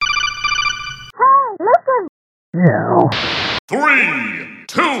Yeah. 3,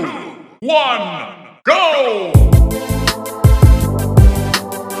 2, 1, go!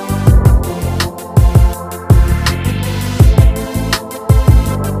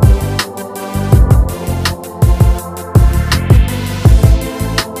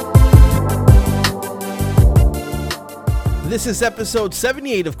 This is episode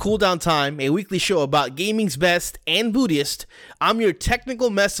 78 of Cool Down Time, a weekly show about gaming's best and bootiest. I'm your technical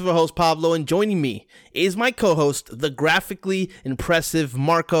mess of a host, Pablo, and joining me is my co-host, the graphically impressive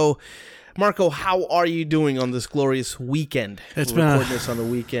Marco. Marco, how are you doing on this glorious weekend? It's been recording this on the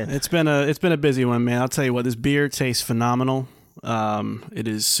weekend. It's been a busy one, man. I'll tell you what, this beer tastes phenomenal. It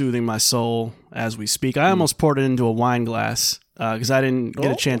is soothing my soul as we speak. I almost poured it into a wine glass because I didn't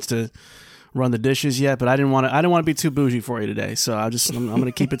get a chance to run the dishes yet, but I didn't want to be too bougie for you today. So I'm going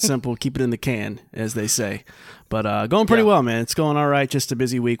to keep it simple, keep it in the can, as they say. But going pretty well, man. It's going all right. Just a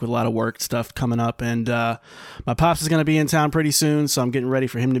busy week with a lot of work stuff coming up, and my pops is going to be in town pretty soon, so I'm getting ready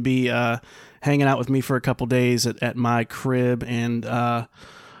for him to be hanging out with me for a couple days at my crib, and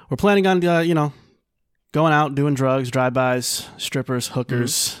we're planning on going out, doing drugs, drive-bys, strippers,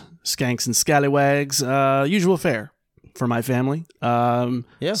 hookers, skanks, and scallywags, usual fare for my family.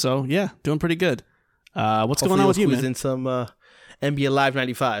 So doing pretty good. What's going on with you, man? In some NBA Live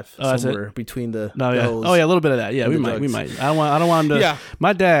 95 somewhere between the a little bit of that. Yeah, we might. I don't want him to. Yeah.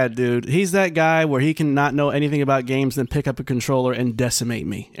 My dad, dude, he's that guy where he can not know anything about games, then pick up a controller and decimate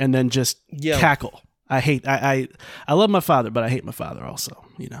me, and then just cackle. I love my father, but I hate my father also.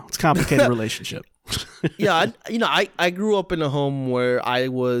 It's a complicated relationship. I grew up in a home where I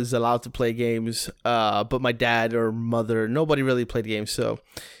was allowed to play games, but my dad or mother, nobody really played games.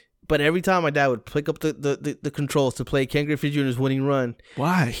 But every time my dad would pick up the controls to play Ken Griffey Jr.'s Winning Run,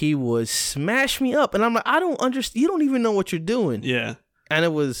 he would smash me up, and I'm like, I don't understand. You don't even know what you're doing. Yeah, and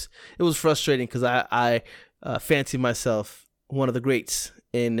it was frustrating because I fancied myself one of the greats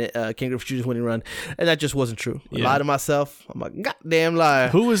in Ken Griffey Jr.'s Winning Run, and that just wasn't true. I lied to myself. I'm a goddamn liar.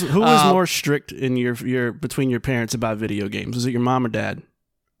 Who was more strict in your between your parents about video games? Was it your mom or dad?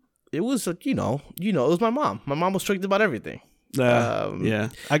 It was it was my mom. My mom was strict about everything. I got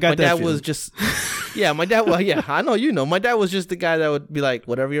my that. My dad feeling. was just my dad. Well, I know. My dad was just the guy that would be like,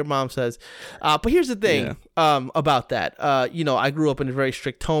 whatever your mom says. But here's the thing about that. I grew up in a very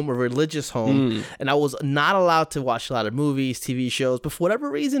strict home, a religious home, and I was not allowed to watch a lot of movies, TV shows. But for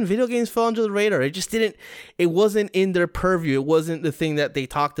whatever reason, video games fell under the radar. It just didn't. It wasn't in their purview. It wasn't the thing that they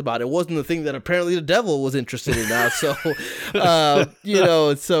talked about. It wasn't the thing that apparently the devil was interested in. Now, so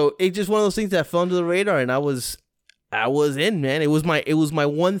so it's just one of those things that fell under the radar, and I was in, man. It was my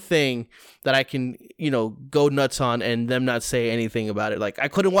one thing that I can, go nuts on and them not say anything about it. Like, I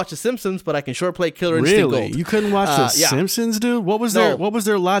couldn't watch The Simpsons, but I can sure play Killer Instinct Gold. Really? You couldn't watch The Simpsons, dude? What was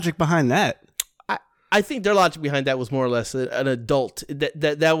their logic behind that? I think their logic behind that was more or less an adult.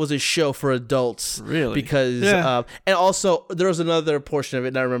 That was a show for adults. Really? Because and also there was another portion of it,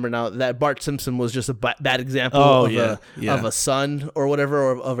 and I remember now, that Bart Simpson was just a bad example of a son or whatever,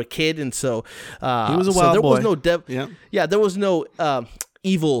 or of a kid, and so he was a wild boy. Was no there was no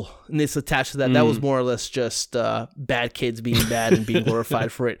evilness attached to that. That was more or less just bad kids being bad and being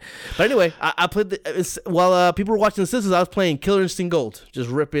glorified for it. But anyway, I played while people were watching The Simpsons, I was playing Killer Instinct Gold, just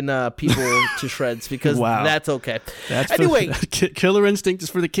ripping people to shreds because that's okay. Killer Instinct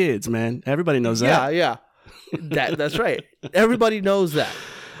is for the kids, man. Everybody knows that. Yeah. That's right. Everybody knows that.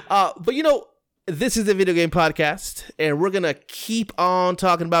 But this is the Video Game Podcast, and we're gonna keep on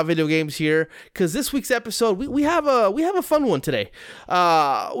talking about video games here because this week's episode we have a fun one today.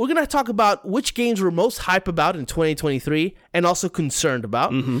 We're gonna talk about which games we're most hype about in 2023 and also concerned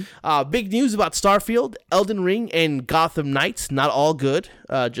about. Big news about Starfield, Elden Ring, and Gotham Knights. Not all good.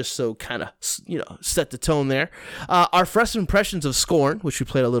 Just so kind of set the tone there. Our first impressions of Scorn, which we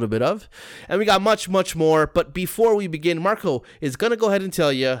played a little bit of, and we got much more. But before we begin, Marco is gonna go ahead and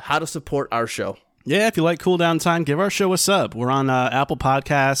tell you how to support our show. Yeah, if you like Cool Down Time, give our show a sub. We're on Apple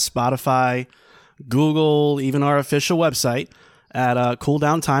Podcasts, Spotify, Google, even our official website at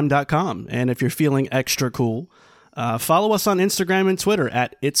cooldowntime.com. And if you're feeling extra cool, follow us on Instagram and Twitter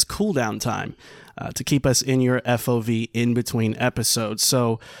at It's Cool Down Time to keep us in your FOV in between episodes.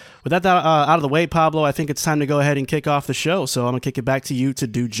 So with that out of the way, Pablo, I think it's time to go ahead and kick off the show. So I'm going to kick it back to you to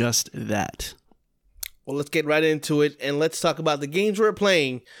do just that. Well, let's get right into it, and let's talk about the games we're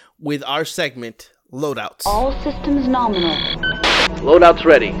playing with our segment, Loadouts. All systems nominal. Loadouts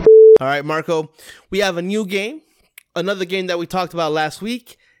ready. All right, Marco, we have a new game, another game that we talked about last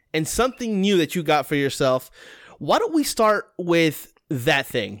week, and something new that you got for yourself. Why don't we start with that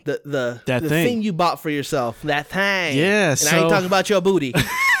thing, the thing you bought for yourself, that thing. Yeah, and I ain't talking about your booty.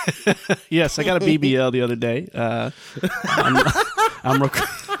 Yes, I got a BBL the other day.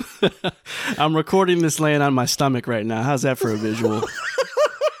 I'm recording this laying on my stomach right now. How's that for a visual?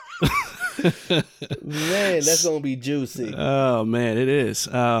 Man, that's gonna be juicy. Oh man, it is.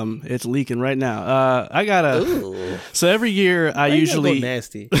 It's leaking right now. I gotta. Ooh. So every year I usually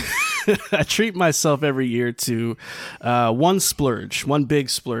nasty. I treat myself every year to one big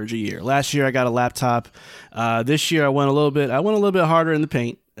splurge a year. Last year I got a laptop. This year I went a little bit harder in the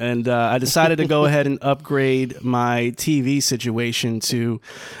paint. And I decided to go ahead and upgrade my TV situation to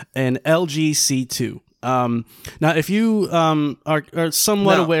an LG C2. Now, if you are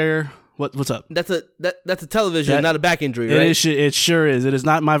somewhat aware, what's up? That's a television, not a back injury, right? It sure is. It is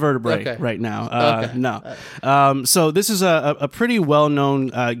not my vertebrae right now. No. So this is a pretty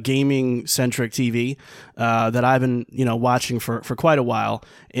well-known gaming-centric TV that I've been watching for quite a while,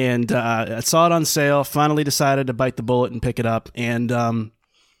 and I saw it on sale. Finally decided to bite the bullet and pick it up, and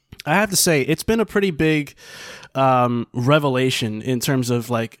I have to say, it's been a pretty big revelation in terms of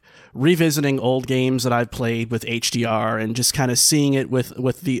like revisiting old games that I've played with HDR and just kind of seeing it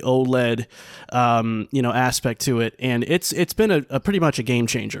with the OLED, aspect to it. And it's been a pretty much a game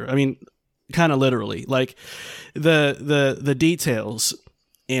changer. I mean, kind of literally, like the details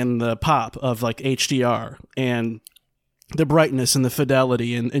and the pop of like HDR and the brightness and the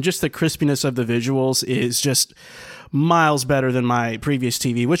fidelity and just the crispiness of the visuals is just miles better than my previous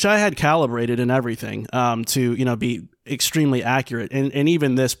TV, which I had calibrated and everything to be extremely accurate, and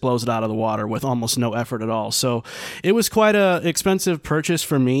even this blows it out of the water with almost no effort at all. So it was quite a expensive purchase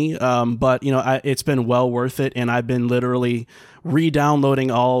for me, but it's been well worth it, and I've been literally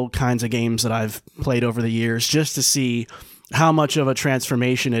re-downloading all kinds of games that I've played over the years just to see how much of a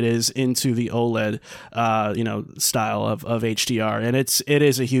transformation it is into the OLED, style of HDR. And it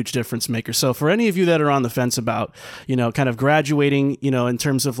is a huge difference maker. So for any of you that are on the fence about, kind of graduating, in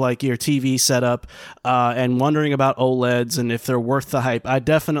terms of like your TV setup, and wondering about OLEDs and if they're worth the hype, I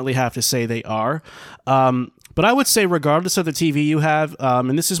definitely have to say they are. But I would say regardless of the TV you have,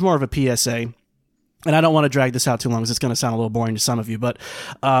 and this is more of a PSA, and I don't want to drag this out too long because it's going to sound a little boring to some of you, but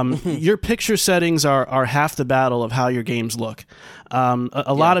your picture settings are half the battle of how your games look.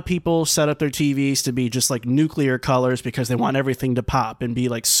 A lot of people set up their TVs to be just like nuclear colors because they want everything to pop and be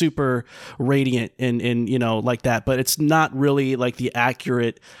like super radiant and like that. But it's not really like the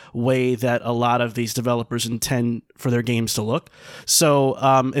accurate way that a lot of these developers intend for their games to look. So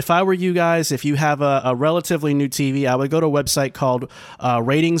if I were you guys, if you have a relatively new TV, I would go to a website called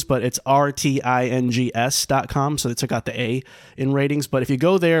Ratings, but it's RTINGS.com. So they took out the A in Ratings. But if you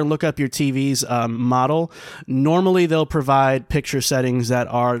go there and look up your TV's model, normally they'll provide picture settings that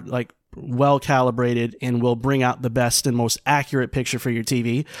are like well calibrated and will bring out the best and most accurate picture for your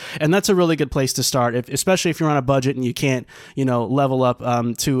TV. And that's a really good place to start, especially if you're on a budget and you can't, level up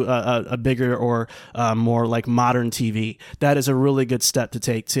to a bigger or more like modern TV. That is a really good step to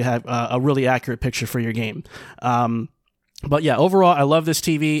take to have a really accurate picture for your game. But yeah, overall, I love this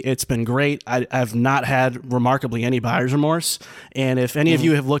TV. It's been great. I've not had remarkably any buyer's remorse. And if any of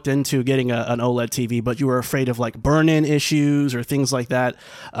you have looked into getting an OLED TV, but you were afraid of like burn-in issues or things like that,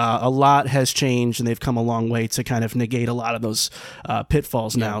 a lot has changed and they've come a long way to kind of negate a lot of those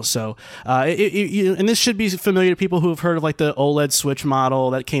pitfalls now. So, and this should be familiar to people who have heard of like the OLED Switch model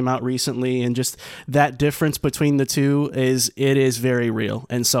that came out recently, and just that difference between the two is very real.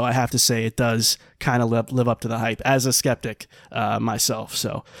 And so I have to say it does kind of live up to the hype as a skeptic myself.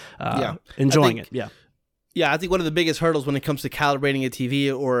 So enjoying it. Yeah. Yeah, I think one of the biggest hurdles when it comes to calibrating a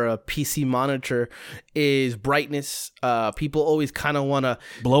TV or a PC monitor is brightness. People always kind of want to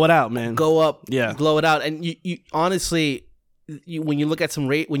blow it out, man. Go up, blow it out, and you honestly, when you look at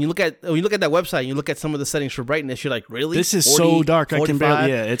when you look at that website, and you look at some of the settings for brightness, you're like, really? This is 40, so dark. 45? I can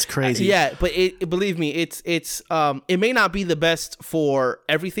barely. Yeah, it's crazy. But believe me, it's it may not be the best for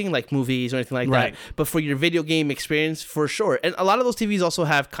everything like movies or anything like that, but for your video game experience, for sure. And a lot of those TVs also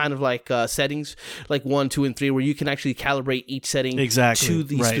have kind of like settings like 1, 2, and 3 where you can actually calibrate each setting to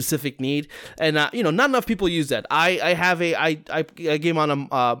the specific need. And not enough people use that. I have I game on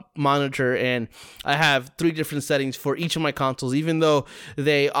a monitor, and I have 3 different settings for each of my consoles, even though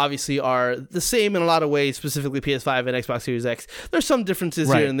they obviously are the same in a lot of ways, specifically PS5 and Xbox Series X. There's some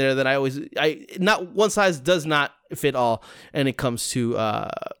differences here and there that not one size does not fit all, and it comes to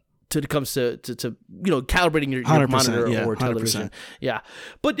it comes to calibrating your 100%, monitor yeah, or 100%. television. Yeah.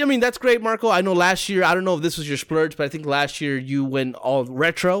 But I mean, that's great, Marco. I know last year, I don't know if this was your splurge, but I think last year you went all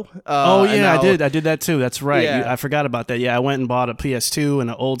retro. Oh yeah, I did that too. That's right. Yeah. I forgot about that. Yeah, I went and bought a PS2 and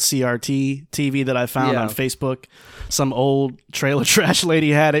an old CRT TV that I found on Facebook. Some old trailer trash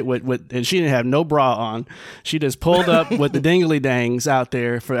lady had it and she didn't have no bra on. She just pulled up with the dingly dangs out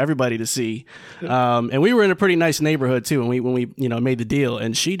there for everybody to see. And we were in a pretty nice neighborhood too when we made the deal.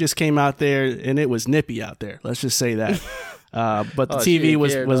 And she just came out there and it was nippy out there. Let's just say that. But the TV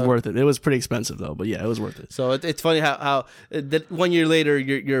was worth it. It was pretty expensive though, but yeah, it was worth it. So it's funny how that 1 year later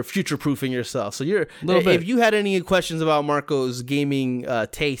you're future proofing yourself. So Little bit. If you had any questions about Marco's gaming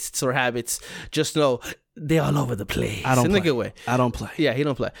tastes or habits, just know they're all over the place. I don't in play. a good way. I don't play. Yeah, he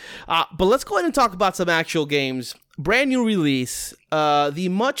don't play. But let's go ahead and talk about some actual games. Brand new release.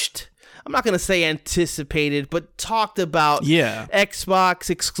 I'm not going to say anticipated, but talked about Xbox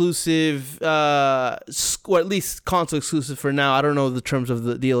exclusive, or at least console exclusive for now. I don't know the terms of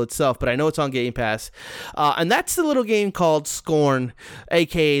the deal itself, but I know it's on Game Pass. And that's the little game called Scorn,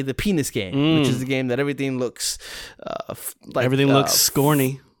 a.k.a. the penis game, which is the game that everything looks like. Everything looks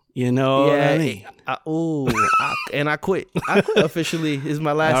scorny. You know what I mean? And I quit. I quit officially is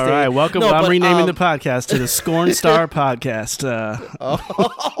my last All day. right, welcome. I'm renaming the podcast to the Scorn Star Podcast.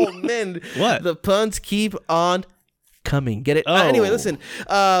 Oh, man. What? The puns keep on coming. Get it? Oh. Anyway, listen.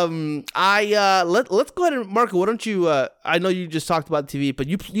 Let's go ahead and Marco. Why don't you? I know you just talked about TV, but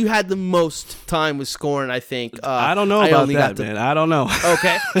you had the most time with Scorn. I think. I don't know about that, man. I don't know.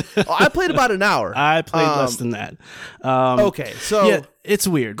 Okay. I played about an hour. I played less than that. Okay, so yeah, it's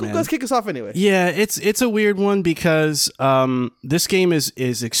weird, man. Let's kick us off anyway. Yeah, it's a weird one because this game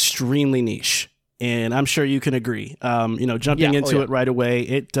is extremely niche. And I'm sure you can agree. Jumping into it right away,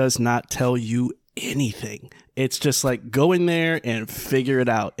 it does not tell you anything. It's just like go in there and figure it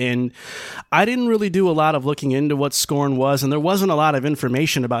out. And I didn't really do a lot of looking into what Scorn was, and there wasn't a lot of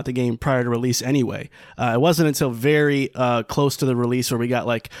information about the game prior to release anyway. It wasn't until very close to the release where we got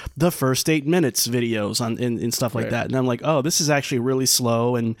like the first 8 minutes videos and stuff like that. And I'm like, oh, this is actually really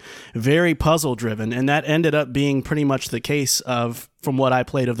slow and very puzzle driven. And that ended up being pretty much the case from what I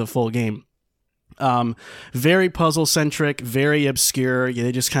played of the full game. Very puzzle centric, very obscure.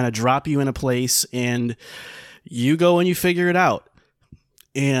 They just kind of drop you in a place and you go and you figure it out.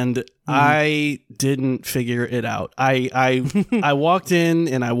 And I didn't figure it out. I walked in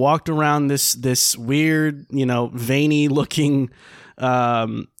and I walked around this weird, veiny looking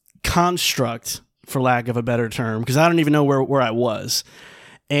construct, for lack of a better term, because I don't even know where I was.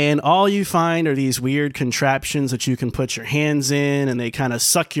 And all you find are these weird contraptions that you can put your hands in, and they kind of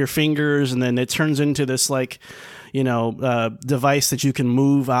suck your fingers, and then it turns into this device that you can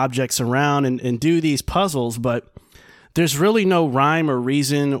move objects around and do these puzzles. But there's really no rhyme or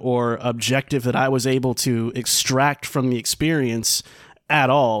reason or objective that I was able to extract from the experience at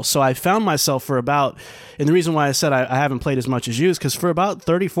all. So I found myself and the reason why I said I haven't played as much as you is because for about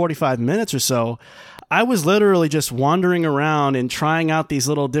 30, 45 minutes or so, I was literally just wandering around and trying out these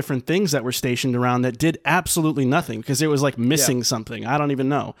little different things that were stationed around that did absolutely nothing because it was like missing something. I don't even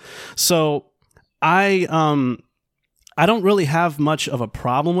know. So I don't really have much of a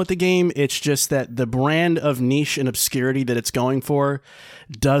problem with the game. It's just that the brand of niche and obscurity that it's going for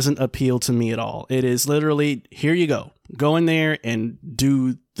doesn't appeal to me at all. It is literally, here you go. Go in there and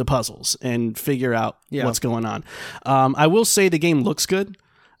do the puzzles and figure out what's going on. I will say the game looks good.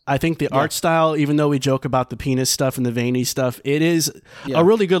 I think the art style, even though we joke about the penis stuff and the veiny stuff, it is a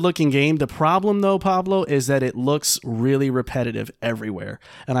really good looking game. The problem though, Pablo, is that it looks really repetitive everywhere.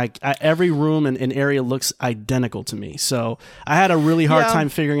 And every room and area looks identical to me. So I had a really hard time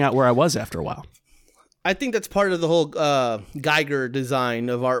figuring out where I was after a while. I think that's part of the whole Geiger design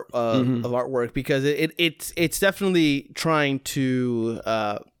of art of artwork, because it's definitely trying to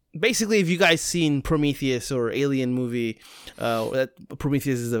basically, if you guys seen Prometheus or Alien movie,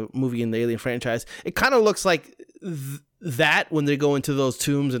 Prometheus is a movie in the Alien franchise. It kind of looks like that when they go into those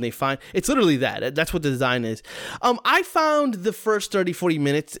tombs and they find it's literally that. That's what the design is. I found the first 30, 40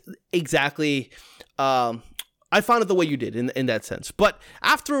 minutes exactly. I found it the way you did in that sense. But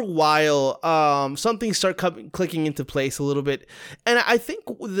after a while, some things start clicking into place a little bit. And I think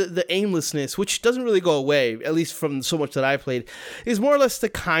the aimlessness, which doesn't really go away, at least from so much that I played, is more or less the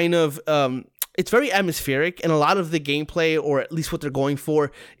kind of... it's very atmospheric, and a lot of the gameplay, or at least what they're going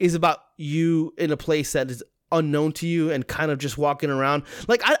for, is about you in a place that is unknown to you and kind of just walking around.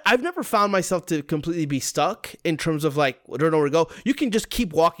 Like I've never found myself to completely be stuck in terms of like I don't know where to go. You can just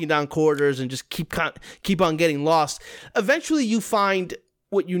keep walking down corridors and just keep on getting lost. Eventually you find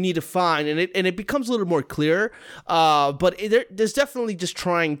what you need to find, and it becomes a little more clear. But there's definitely just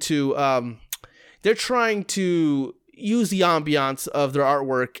trying to they're trying to use the ambiance of their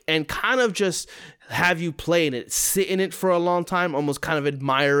artwork and kind of just have you play in it, sit in it for a long time, almost kind of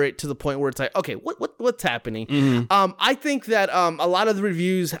admire it to the point where it's like, okay, what's happening? I think that a lot of the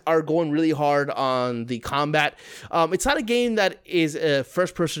reviews are going really hard on the combat. It's not a game that is a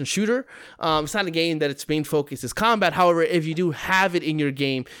first-person shooter. It's not a game that its main focus is combat. However, if you do have it in your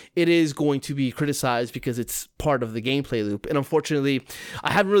game, it is going to be criticized because it's part of the gameplay loop. And unfortunately,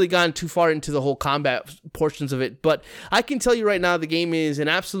 I haven't really gotten too far into the whole combat portions of it, but I can tell you right now, the game is an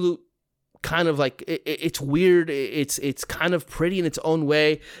absolute kind of like it's weird. It's kind of pretty in its own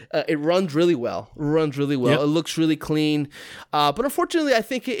way. It runs really well. Yep. It looks really clean. But unfortunately, I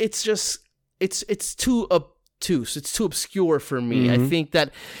think it's too obtuse. It's too obscure for me. I think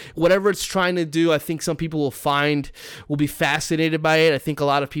that whatever it's trying to do, I think some people will be fascinated by it. I think a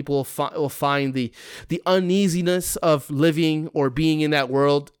lot of people will find the uneasiness of living or being in that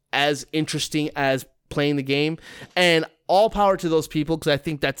world as interesting as playing the game. And all power to those people, because I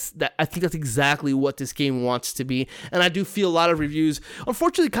think that's exactly what this game wants to be. And I do feel a lot of reviews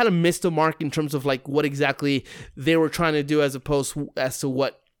unfortunately kind of missed the mark in terms of like what exactly they were trying to do as to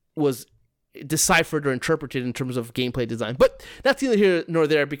what was deciphered or interpreted in terms of gameplay design. But that's neither here nor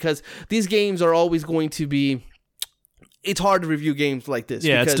there, because these games are always going to be, it's hard to review games like this.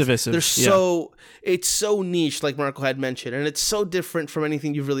 Yeah, because it's divisive. It's so niche, like Marco had mentioned, and it's so different from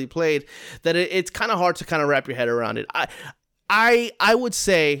anything you've really played that it's kind of hard to kind of wrap your head around it. I would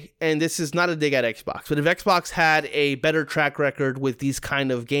say, and this is not a dig at Xbox, but if Xbox had a better track record with these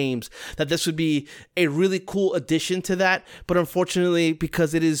kind of games, that this would be a really cool addition to that. But unfortunately,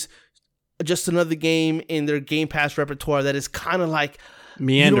 because it is just another game in their Game Pass repertoire that is kind of like,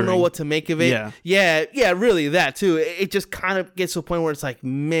 meandering. You don't know what to make of it. Yeah, really, that too. It just kind of gets to a point where it's like,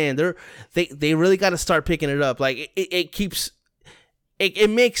 man, they really got to start picking it up. Like it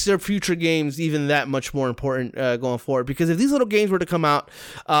makes their future games even that much more important going forward. Because if these little games were to come out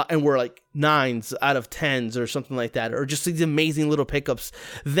and were like 9s out of 10s or something like that, or just these amazing little pickups,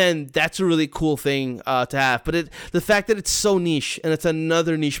 then that's a really cool thing to have. But the fact that it's so niche and it's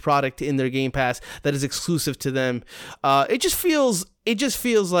another niche product in their Game Pass that is exclusive to them, it just feels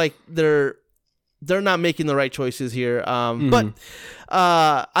like they're not making the right choices here. But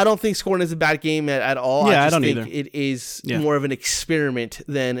I don't think Scorn is a bad game at all. Yeah, I don't think either. it is more of an experiment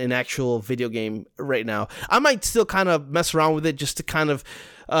than an actual video game right now. I might still kind of mess around with it just to kind of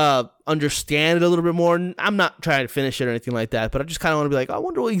understand it a little bit more. I'm not trying to finish it or anything like that, but I just kind of want to be like, I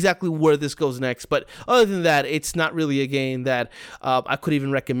wonder exactly where this goes next. But other than that, it's not really a game that I could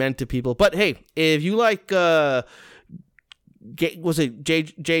even recommend to people. But hey, if you like, was it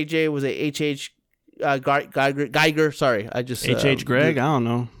JJ? Was it HH? Geiger, sorry, I just H.H. Greg, I don't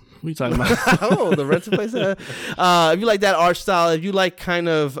know. What are you talking about? Oh, the rental place. If you like that art style, if you like kind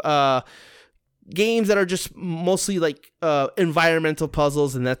of games that are just mostly like environmental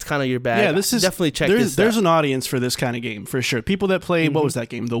puzzles, and that's kind of your bag. Yeah, this is definitely check there's, this. There's an audience for this kind of game for sure. People that play what was that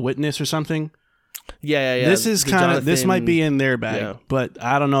game, The Witness or something? Yeah. This is kind of this might be in their bag, yeah. but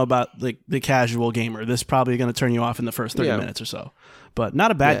I don't know about like the casual gamer. This is probably going to turn you off in the first 30 minutes or so. But not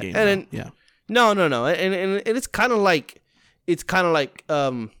a bad game. And No, and it's kind of like it's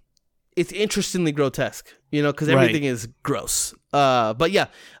interestingly grotesque, because everything is gross. But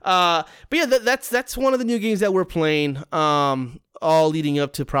that's one of the new games that we're playing. All leading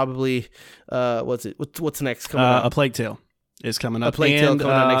up to probably what's next coming up? A Plague Tale is coming up. A Plague Tale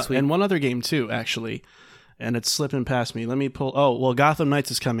coming out next week, and one other game too, actually. And it's slipping past me. Let me pull. Oh well, Gotham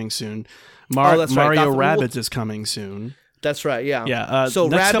Knights is coming soon. Mario Rabbids is coming soon. That's right, yeah. Yeah, so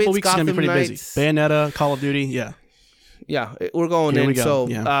next couple Rabbids, weeks is going to be pretty Knights, busy. Bayonetta, Call of Duty, yeah. Yeah, we're going Here in. we go. So,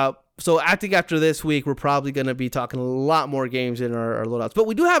 yeah. So I think after this week, we're probably going to be talking a lot more games in our loadouts. But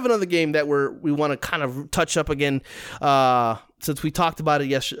we do have another game that we want to kind of touch up again. Since we talked about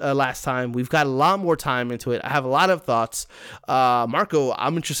it last time, we've got a lot more time into it. I have a lot of thoughts. Marco,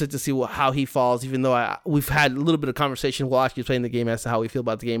 I'm interested to see how he falls, even though we've had a little bit of conversation while actually playing the game as to how we feel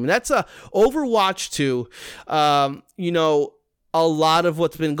about the game. And that's Overwatch 2. A lot of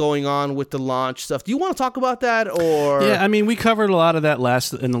what's been going on with the launch stuff. Do you want to talk about that, or? Yeah, I mean, we covered a lot of that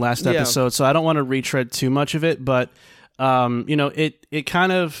in the last episode, so I don't want to retread too much of it, but it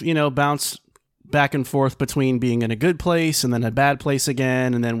kind of bounced back and forth between being in a good place and then a bad place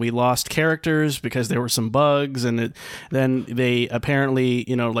again, and then we lost characters because there were some bugs, and then they apparently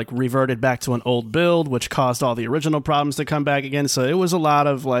reverted back to an old build, which caused all the original problems to come back again. So it was a lot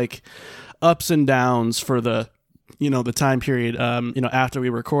of like ups and downs for the time period after we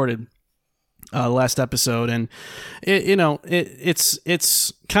recorded. last episode, and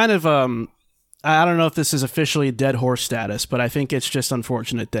it's kind of I don't know if this is officially dead horse status, but I think it's just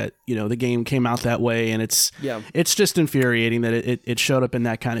unfortunate that the game came out that way, and it's just infuriating that it showed up in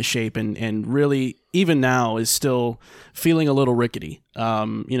that kind of shape, and really even now is still feeling a little rickety.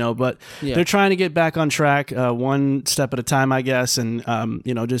 But they're trying to get back on track, one step at a time, I guess, and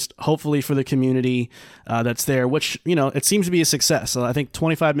just hopefully for the community that's there, which it seems to be a success. So I think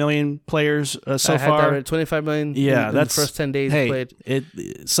 25 million players so far. 25 million. Yeah, in that's the first 10 days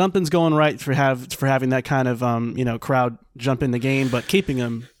played. Something's going right for having that kind of crowd jump in the game, but keeping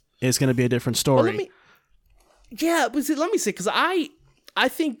them is going to be a different story. Let me say, because I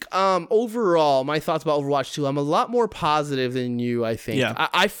think overall, my thoughts about Overwatch 2, I'm a lot more positive than you, I think. Yeah.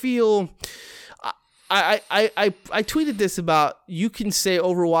 I feel... I tweeted this about, you can say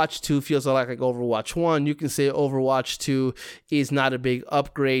Overwatch 2 feels a lot like Overwatch 1. You can say Overwatch 2 is not a big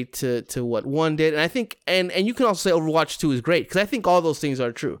upgrade to what 1 did. And I think, and you can also say Overwatch 2 is great, because I think all those things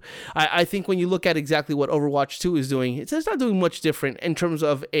are true. I think when you look at exactly what Overwatch 2 is doing, it's not doing much different in terms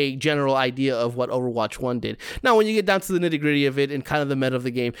of a general idea of what Overwatch 1 did. Now, when you get down to the nitty gritty of it and kind of the meta of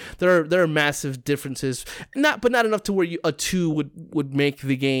the game, there are massive differences, but not enough to where a 2 would make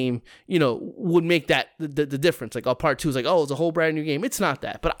the game, would make that the difference. Like, part 2 is like, it's a whole brand new game. It's not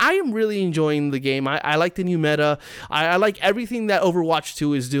that, but I am really enjoying the game. I like the new meta. I like everything that Overwatch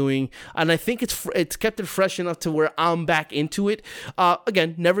 2 is doing, and I think it's kept it fresh enough to where I'm back into it.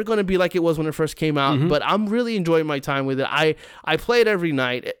 Again, never going to be like it was when it first came out, but I'm really enjoying my time with it. I play it every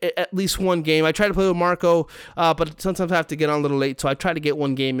night, at least one game. I try to play with Marco, but sometimes I have to get on a little late, so I try to get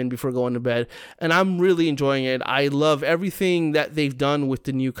one game in before going to bed, and I'm really enjoying it. I love everything that they've done with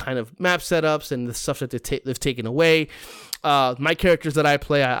the new kind of map setups and the stuff that they've taken away. My characters that I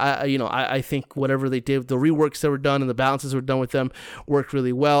play, I think whatever they did, the reworks that were done and the balances that were done with them worked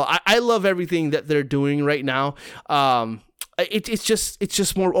really well. I love everything that they're doing right now. It's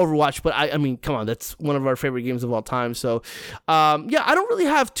just more Overwatch, but I mean, come on, that's one of our favorite games of all time. So, I don't really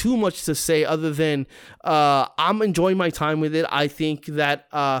have too much to say other than I'm enjoying my time with it. I think that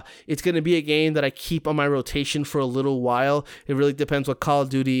it's going to be a game that I keep on my rotation for a little while. It really depends what Call of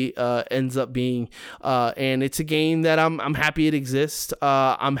Duty ends up being, and it's a game that I'm happy it exists.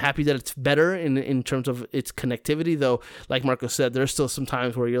 I'm happy that it's better in terms of its connectivity, though. Like Marco said, there's still some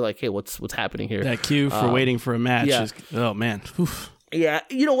times where you're like, hey, what's happening here? That queue for waiting for a match is, oh man. Oof. Yeah,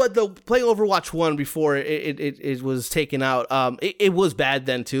 you know what though? Playing Overwatch 1 before it was taken out, it was bad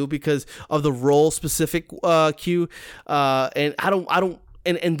then too because of the role specific queue, and I don't.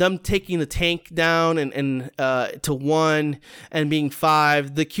 And them taking the tank down and to 1 and being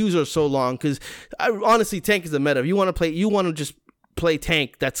 5, the queues are so long because honestly, tank is a meta. If you want to just play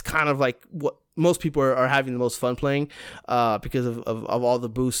tank. That's kind of like what most people are having the most fun playing because of all the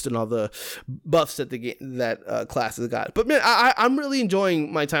boosts and all the buffs that the game that class has got. But man, I'm really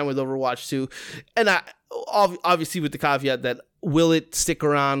enjoying my time with Overwatch 2, and I obviously with the caveat that will it stick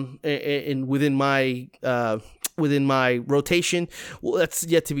around in within my rotation? Well, that's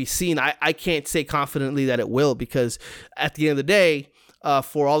yet to be seen. I can't say confidently that it will because at the end of the day,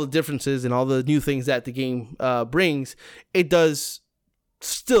 for all the differences and all the new things that the game brings, it does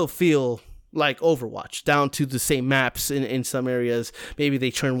still feel like Overwatch, down to the same maps in some areas. Maybe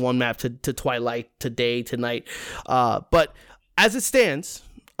they turn one map to twilight, to day, to night. But as it stands,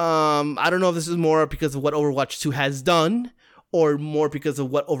 I don't know if this is more because of what Overwatch 2 has done or more because of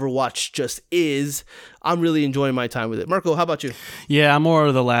what Overwatch just is. I'm really enjoying my time with it. Marco, how about you? Yeah, I'm more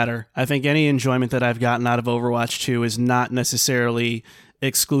of the latter. I think any enjoyment that I've gotten out of Overwatch 2 is not necessarily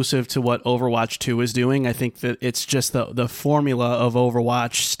exclusive to what Overwatch 2 is doing. I think that it's just the formula of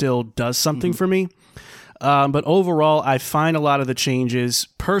Overwatch still does something for me. But overall, I find a lot of the changes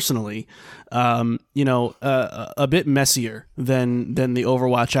personally, a bit messier than the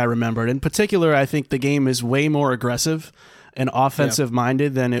Overwatch I remembered. In particular, I think the game is way more aggressive and offensive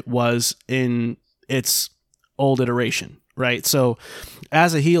minded than it was in its old iteration, right? So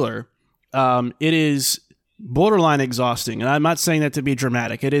as a healer, it is borderline exhausting, and I'm not saying that to be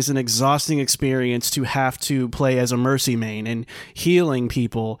dramatic. It is an exhausting experience to have to play as a mercy main and healing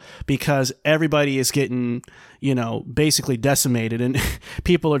people because everybody is getting, basically decimated and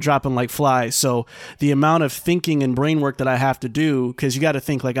people are dropping like flies. So the amount of thinking and brain work that I have to do, because you got to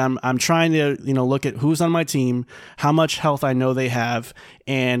think like I'm trying to, look at who's on my team, how much health I know they have,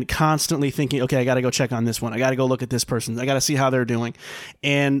 and constantly thinking, okay, I got to go check on this one. I got to go look at this person. I got to see how they're doing.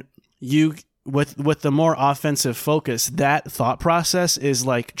 And with the more offensive focus, that thought process is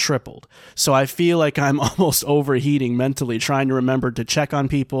like tripled. So I feel like I'm almost overheating mentally, trying to remember to check on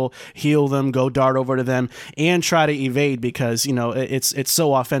people, heal them, go dart over to them, and try to evade because, you know, it's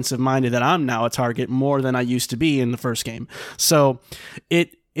so offensive minded that I'm now a target more than I used to be in the first game. So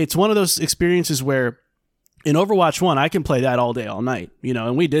it's one of those experiences where in Overwatch 1, I can play that all day, all night, you know,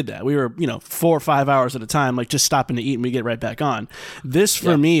 and we did that. We were, 4 or 5 hours at a time, like just stopping to eat and we get right back on. This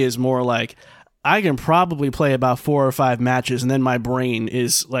for me is more like I can probably play about 4 or 5 matches and then my brain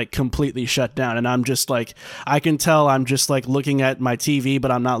is like completely shut down and I'm just like, I can tell I'm just like looking at my TV,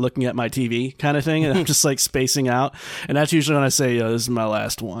 but I'm not looking at my TV kind of thing. And I'm just like spacing out. And that's usually when I say, this is my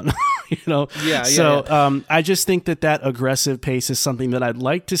last one, I just think that aggressive pace is something that I'd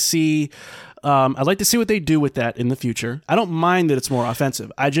like to see. I'd like to see what they do with that in the future. I don't mind that it's more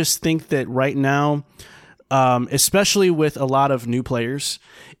offensive. I just think that right now, especially with a lot of new players,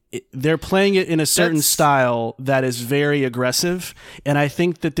 they're playing it in a certain style that is very aggressive, and I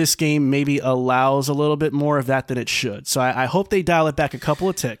think that this game maybe allows a little bit more of that than it should. So I hope they dial it back a couple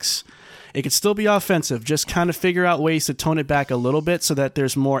of ticks. It could still be offensive, just kind of figure out ways to tone it back a little bit so that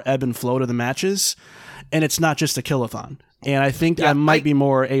there's more ebb and flow to the matches, and it's not just a kill-a-thon. And I think I might be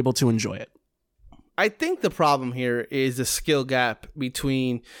more able to enjoy it. I think the problem here is the skill gap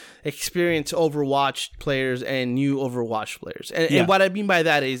between experienced Overwatch players and new Overwatch players. And what I mean by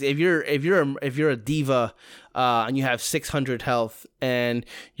that is if you're a diva and you have 600 health and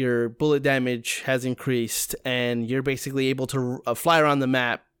your bullet damage has increased and you're basically able to fly around the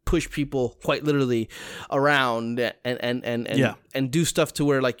map, push people quite literally around and do stuff to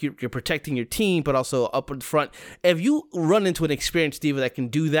where like you're protecting your team but also up in front. If you run into an experienced diva that can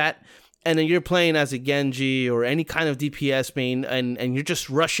do that, and then you're playing as a Genji or any kind of DPS main, and you're just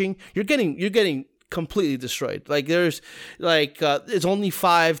rushing, you're getting completely destroyed. Like there's only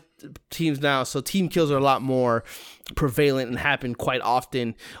 5 teams now, so team kills are a lot more prevalent and happen quite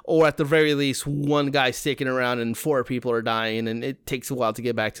often. Or at the very least, one guy sticking around and 4 people are dying, and it takes a while to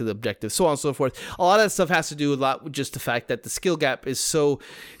get back to the objective, so on and so forth. A lot of that stuff has to do with just the fact that the skill gap is so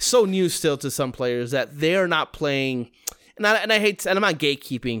new still to some players that they are not playing. And I'm not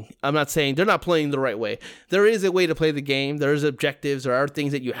gatekeeping. I'm not saying they're not playing the right way. There is a way to play the game. There's objectives. There are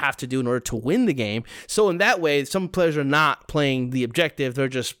things that you have to do in order to win the game. So in that way, some players are not playing the objective. They're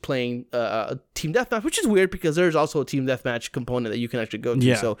just playing a team deathmatch, which is weird because there's also a team deathmatch component that you can actually go to.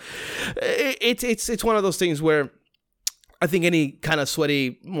 Yeah. So it's one of those things where I think any kind of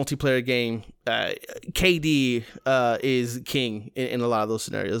sweaty multiplayer game, KD is king in a lot of those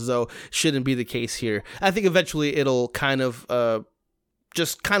scenarios, though shouldn't be the case here. I think eventually it'll kind of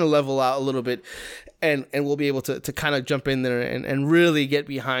just kind of level out a little bit, and we'll be able to kind of jump in there and really get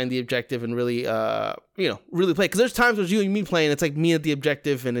behind the objective and really really play. Because there's times where you and me playing, it's like me at the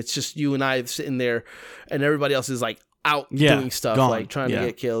objective, and it's just you and I sitting there, and everybody else is like out doing stuff, like trying to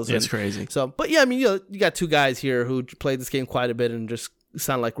get kills. It's crazy. So, but yeah, I mean, you got 2 guys here who played this game quite a bit and just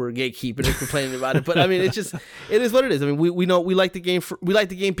sound like we're gatekeeping and complaining about it. But I mean, it is what it is. I mean, we know we like the game. We like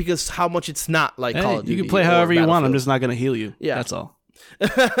the game because how much it's not like Call of Duty. You can play however you want. I'm just not going to heal you. Yeah, that's all.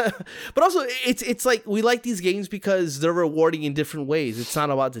 But also it's like we like these games because they're rewarding in different ways. It's not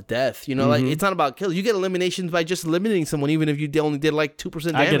about the death, like it's not about kills. You get eliminations by just eliminating someone, even if you only did like 2%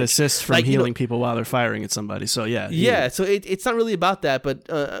 damage. I get assists from healing people while they're firing at somebody. So yeah. So it's not really about that, but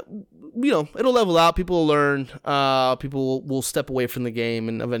it'll level out. People will learn. People will step away from the game,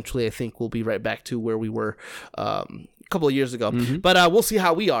 and eventually, I think we'll be right back to where we were couple of years ago. But we'll see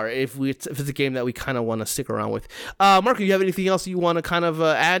how we are if it's a game that we kind of want to stick around with. Marco, you have anything else you want to kind of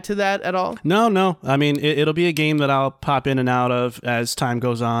add to that at all? No. I mean, it'll be a game that I'll pop in and out of as time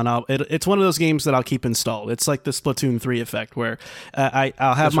goes on. It's one of those games that I'll keep installed. It's like the Splatoon 3 effect where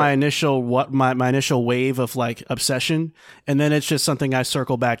I'll have my initial wave of like obsession, and then it's just something I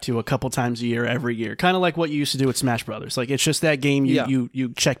circle back to a couple times a year, every year. Kind of like what you used to do with Smash Brothers. Like it's just that game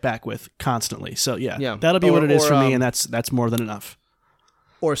you check back with constantly. So yeah. That'll be what it is for me, and that's more than enough.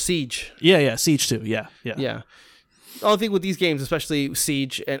 Or Siege. Yeah, Siege too. Yeah. The only thing with these games, especially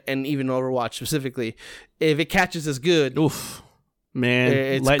Siege and even Overwatch specifically, if it catches us good, oof, man,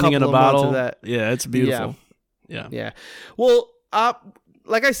 it's lightning in a bottle. Yeah, it's beautiful. Yeah. Well,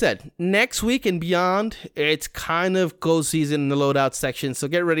 like I said, next week and beyond, it's kind of go season in the loadout section. So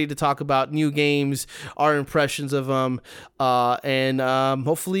get ready to talk about new games, our impressions of them, and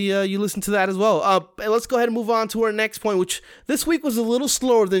hopefully you listen to that as well. And let's go ahead and move on to our next point, which this week was a little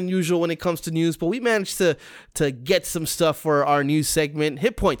slower than usual when it comes to news, but we managed to get some stuff for our news segment,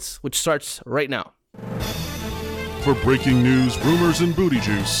 Hit Points, which starts right now. For breaking news, rumors, and booty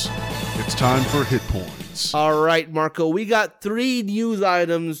juice, it's time for Hit Points. Games. All right, Marco, we got 3 news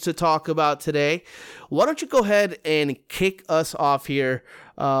items to talk about today. Why don't you go ahead and kick us off here?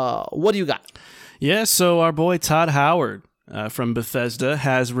 What do you got? Yeah, so our boy Todd Howard from Bethesda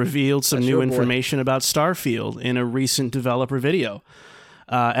has revealed some new information about Starfield in a recent developer video.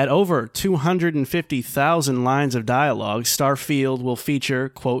 At over 250,000 lines of dialogue, Starfield will feature,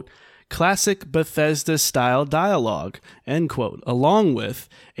 quote, classic Bethesda-style dialogue, end quote, along with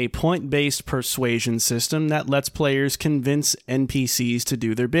a point-based persuasion system that lets players convince NPCs to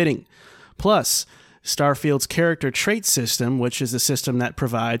do their bidding. Plus, Starfield's character trait system, which is a system that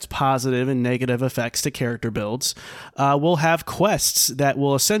provides positive and negative effects to character builds, will have quests that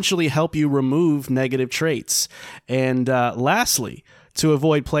will essentially help you remove negative traits. And lastly, to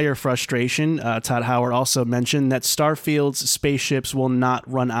avoid player frustration, Todd Howard also mentioned that Starfield's spaceships will not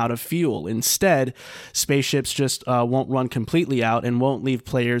run out of fuel. Instead, spaceships just won't run completely out and won't leave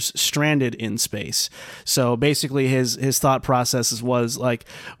players stranded in space. So basically, his thought process was like,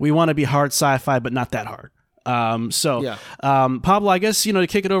 we want to be hard sci-fi, but not that hard. Pablo, I guess, to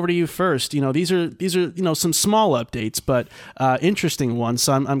kick it over to you first, these are some small updates, but interesting ones.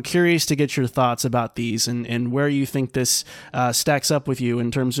 So I'm curious to get your thoughts about these and where you think this stacks up with you in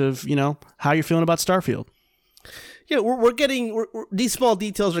terms of, how you're feeling about Starfield. Yeah, we're getting these small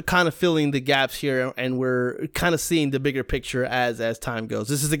details are kind of filling the gaps here, and we're kind of seeing the bigger picture as time goes.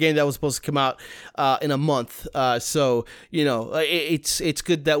 This is a game that was supposed to come out in a month, so it's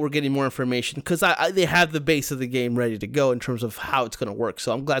good that we're getting more information because they have the base of the game ready to go in terms of how it's going to work.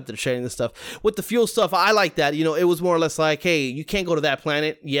 So I'm glad they're sharing this stuff. With the fuel stuff, I like that. It was more or less like, hey, you can't go to that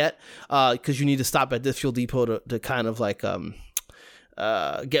planet yet because you need to stop at this fuel depot to kind of like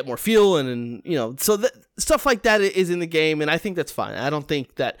get more fuel and so that stuff like that is in the game, and I think that's fine. I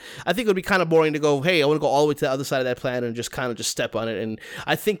think it would be kind of boring to go, hey, I want to go all the way to the other side of that planet and just step on it. And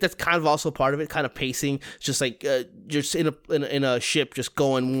I think that's kind of also part of it, kind of pacing, just like just in a ship, just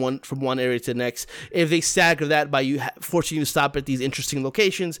going from one area to the next. If they stagger that by you forcing you to stop at these interesting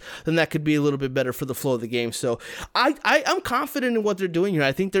locations, then that could be a little bit better for the flow of the game. So I'm confident in what they're doing here.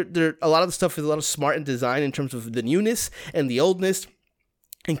 I think they're a lot of the stuff is a lot of smart in design in terms of the newness and the oldness,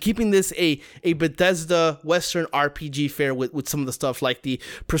 and keeping this a Bethesda Western RPG fare with some of the stuff like the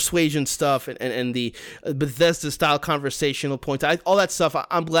persuasion stuff and the Bethesda style conversational points, all that stuff.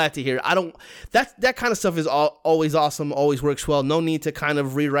 I'm glad to hear. That kind of stuff is always awesome, always works well. No need to kind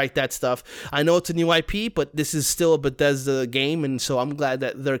of rewrite that stuff. I know it's a new IP, but this is still a Bethesda game, and so I'm glad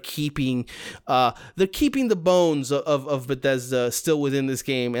that they're keeping the bones of Bethesda still within this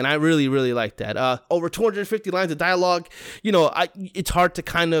game, and I really, really like that. Over 250 lines of dialogue. It's hard to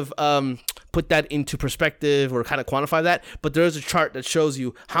kind of put that into perspective or kind of quantify that, but there is a chart that shows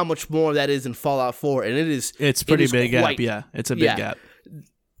you how much more that is in Fallout 4, and it's pretty big gap. Yeah, it's a big gap.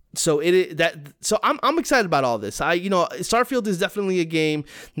 So I'm excited about all this. Starfield is definitely a game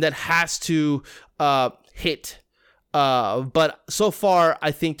that has to hit. But so far,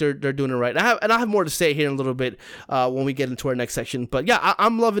 I think they're doing it right. And I have more to say here in a little bit when we get into our next section. But yeah,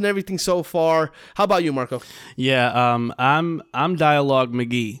 I'm loving everything so far. How about you, Marco? Yeah, I'm Dialogue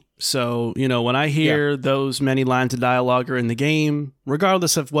McGee. So, when I hear those many lines of dialogue are in the game,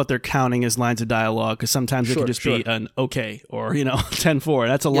 regardless of what they're counting as lines of dialogue, because sometimes it can just be an okay or, 10-4.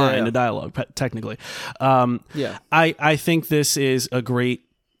 That's a line of dialogue, technically. I think this is a great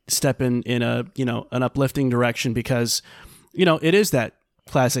step in a an uplifting direction because it is that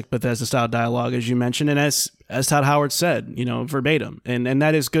classic Bethesda style dialogue, as you mentioned, and as Todd Howard said, verbatim, and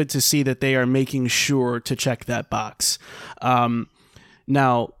that is good to see that they are making sure to check that box.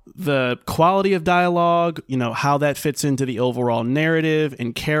 Now, the quality of dialogue, how that fits into the overall narrative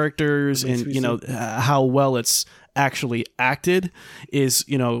and characters, and how well it's actually acted is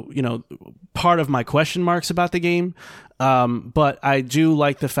part of my question marks about the game. But I do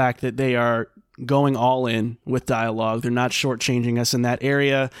like the fact that they are going all in with dialogue. They're not shortchanging us in that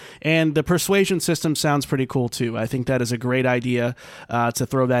area. And the persuasion system sounds pretty cool too. I think that is a great idea to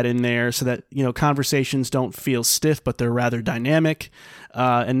throw that in there so that, conversations don't feel stiff, but they're rather dynamic.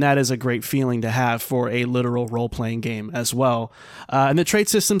 And that is a great feeling to have for a literal role-playing game as well. And the trait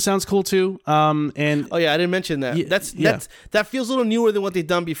system sounds cool too. I didn't mention that. That feels a little newer than what they've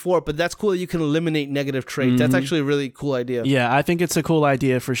done before, but that's cool that you can eliminate negative traits. Mm-hmm. That's actually a really cool idea. Yeah, I think it's a cool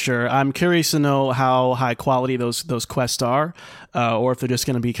idea for sure. I'm curious to know how high quality those quests are, or if they're just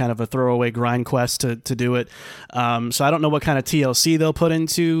going to be kind of a throwaway grind quest to do it. So I don't know what kind of TLC they'll put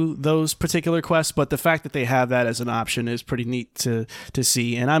into those particular quests, but the fact that they have that as an option is pretty neat to to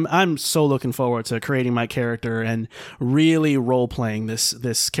see, and I'm so looking forward to creating my character and really role playing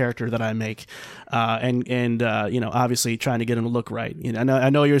this character that I make, and obviously trying to get him to look right. I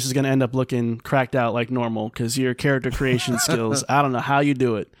know yours is going to end up looking cracked out like normal because your character creation skills. I don't know how you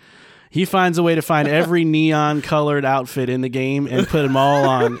do it. He finds a way to find every neon colored outfit in the game and put them all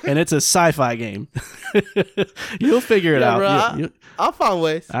on, and it's a sci-fi game. You'll figure it out. Bro, I'll find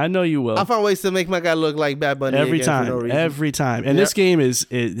ways. I know you will. I'll find ways to make my guy look like Bad Bunny every again time. for no reason. Every time. And this game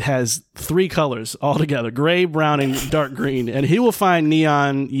it has 3 colors altogether: gray, brown, and dark green. And he will find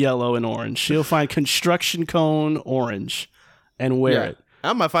neon yellow and orange. He'll find construction cone orange and wear it.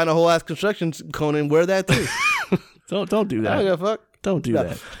 I might find a whole ass construction cone and wear that too. Don't do that. I don't give a fuck. Don't do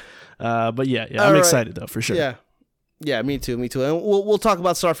that. But yeah, I'm excited though, for sure. Yeah, me too. And we'll talk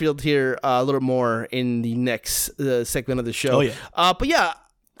about Starfield here a little more in the next segment of the show. Oh yeah. But yeah,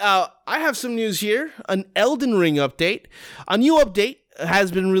 I have some news here. An Elden Ring update. A new update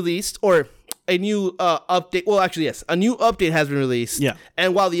has been released, or a new update. Well, actually, yes, a new update has been released. Yeah.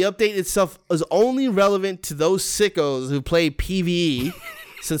 And while the update itself is only relevant to those sickos who play PvE.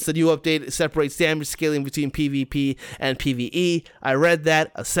 Since the new update separates damage scaling between PvP and PvE. I read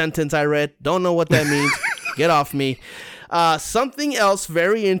that. A sentence I read. Don't know what that means. Get off me. Something else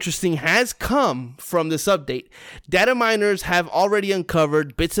very interesting has come from this update. Data miners have already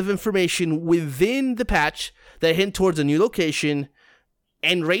uncovered bits of information within the patch that hint towards a new location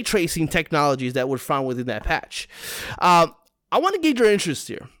and ray tracing technologies that were found within that patch. I want to gauge your interest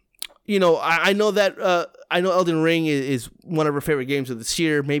here. I know that I know Elden Ring is one of our favorite games of this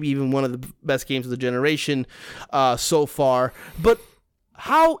year, maybe even one of the best games of the generation so far. But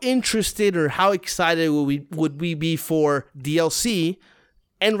how interested or how excited would we be for DLC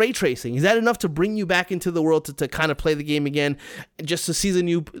and ray tracing? Is that enough to bring you back into the world to kind of play the game again, just to see the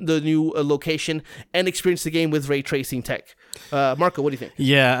new location and experience the game with ray tracing tech? Marco, what do you think?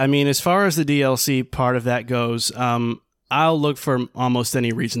 Yeah, I mean, as far as the DLC part of that goes, I'll look for almost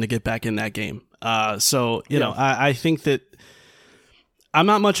any reason to get back in that game. I think that I'm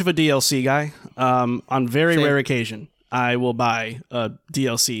not much of a DLC guy. On very rare occasion, I will buy a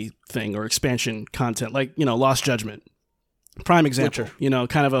DLC thing or expansion content, like, Lost Judgment. Prime example, Witcher.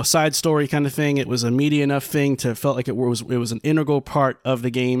 Kind of a side story kind of thing. It was a meaty enough thing to felt like it was an integral part of the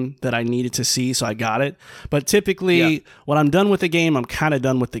game that I needed to see, so I got it. But typically, when I'm done with the game, I'm kind of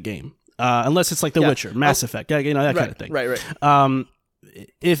done with the game. Unless it's like The Witcher, Mass Effect, that kind of thing. Right.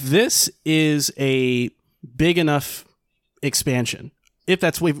 If this is a big enough expansion, if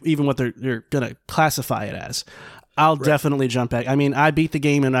that's even what they're going to classify it as, I'll definitely jump back. I mean, I beat the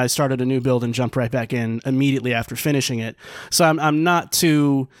game and I started a new build and jumped right back in immediately after finishing it. So I'm not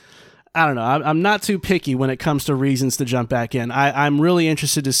too... I don't know. I'm not too picky when it comes to reasons to jump back in. I'm really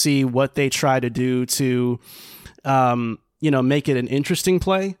interested to see what they try to do to... make it an interesting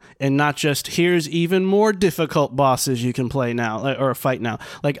play and not just here's even more difficult bosses you can play now or fight now.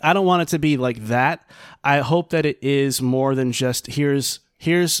 Like, I don't want it to be like that. I hope that it is more than just here's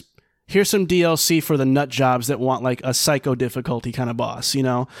some DLC for the nut jobs that want like a psycho difficulty kind of boss,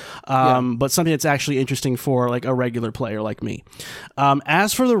 but something that's actually interesting for like a regular player like me.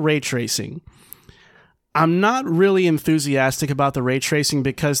 As for the ray tracing, I'm not really enthusiastic about the ray tracing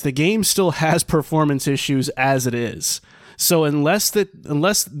because the game still has performance issues as it is. So unless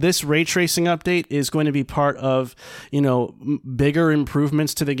this ray tracing update is going to be part of, bigger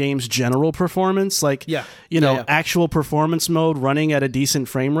improvements to the game's general performance, like, actual performance mode running at a decent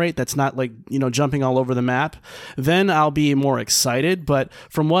frame rate that's not like, jumping all over the map, then I'll be more excited. But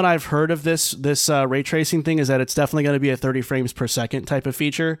from what I've heard of this ray tracing thing is that it's definitely going to be a 30 frames per second type of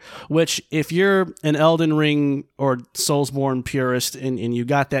feature, which if you're an Elden Ring or Soulsborne purist and you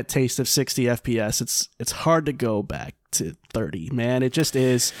got that taste of 60 FPS, it's hard to go back to 30, man. It just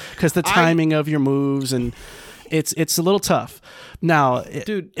is, because the timing of your moves, and it's a little tough. Now,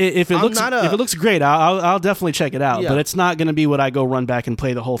 dude, if it looks great, I'll definitely check it out. Yeah. But it's not going to be what I go run back and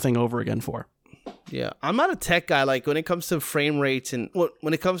play the whole thing over again for. Yeah, I'm not a tech guy. Like when it comes to frame rates and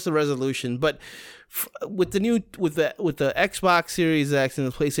when it comes to resolution, but with the Xbox Series X and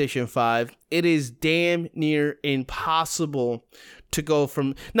the PlayStation 5, it is damn near impossible to go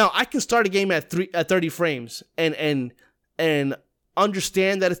from. Now I can start a game at 30 frames and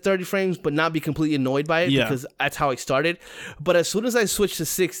understand that it's 30 frames, but not be completely annoyed by it because that's how I started. But as soon as I switched to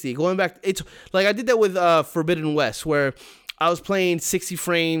 60, going back, it's like I did that with Forbidden West, where I was playing 60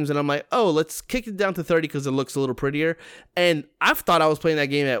 frames and I'm like, oh, let's kick it down to 30 because it looks a little prettier. And I thought I was playing that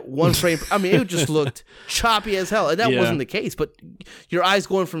game at 1 frame. I mean, it just looked choppy as hell. And that wasn't the case. But your eyes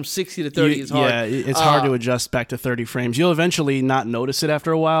going from 60 to 30 is hard. Yeah, it's hard to adjust back to 30 frames. You'll eventually not notice it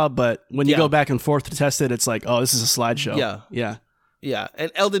after a while. But when you go back and forth to test it, it's like, oh, this is a slideshow. Yeah. Yeah,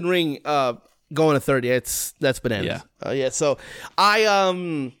 and Elden Ring going to 30. That's bananas. Yeah. So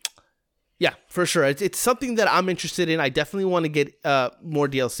yeah, for sure. It's something that I'm interested in. I definitely want to get more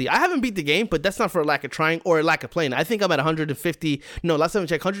DLC. I haven't beat the game, but that's not for a lack of trying or a lack of playing. I think I'm at 150. No, last time I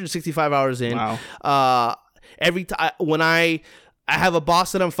checked, 165 hours in. Wow. Every time when I have a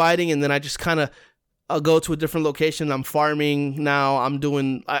boss that I'm fighting, and then I just kind of go to a different location. I'm farming now. I'm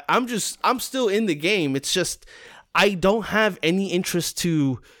still in the game. It's just I don't have any interest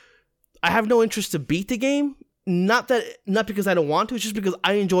to. I have no interest to beat the game. Not because I don't want to. It's just because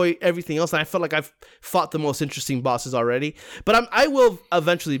I enjoy everything else, and I feel like I've fought the most interesting bosses already. But I will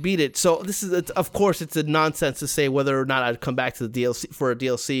eventually beat it. So of course, it's a nonsense to say whether or not I'd come back to the DLC for a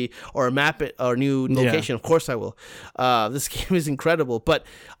DLC or a map or a new location. Yeah. Of course, I will. This game is incredible, but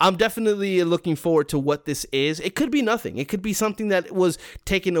I'm definitely looking forward to what this is. It could be nothing. It could be something that was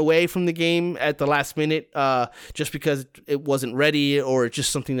taken away from the game at the last minute, just because it wasn't ready, or just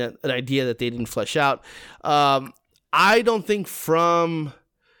something an idea that they didn't flesh out. I don't think FromSoft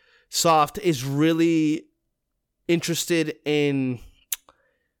is really interested in.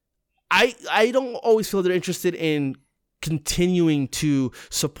 I don't always feel they're interested in continuing to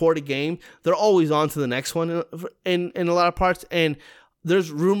support a game. They're always on to the next one in a lot of parts, and there's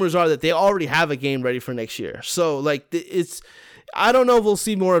rumors are that they already have a game ready for next year. So like I don't know if we'll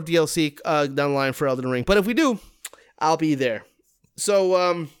see more of DLC down the line for Elden Ring, but if we do, I'll be there.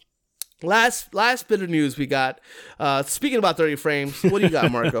 So Last bit of news we got. Speaking about 30 frames, what do you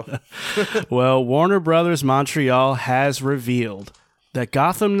got, Marco? Well, Warner Brothers Montreal has revealed that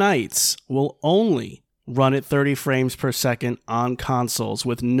Gotham Knights will only run at 30 frames per second on consoles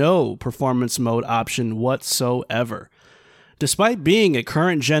with no performance mode option whatsoever. Despite being a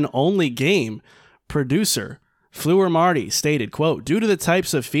current-gen only game, producer Fleur Marty stated, quote, "Due to the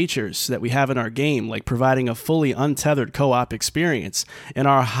types of features that we have in our game, like providing a fully untethered co-op experience in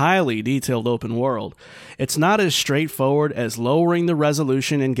our highly detailed open world, it's not as straightforward as lowering the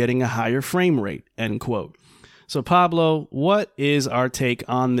resolution and getting a higher frame rate," end quote. So Pablo, what is our take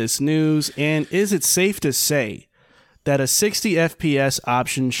on this news, and is it safe to say that a 60 FPS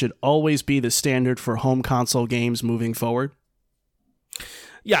option should always be the standard for home console games moving forward?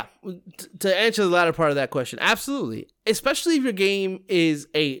 Yeah, to answer the latter part of that question, absolutely. Especially if your game is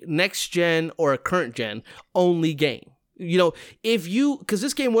a next gen or a current gen only game. You know, because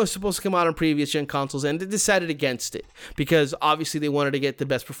this game was supposed to come out on previous gen consoles, and they decided against it because obviously they wanted to get the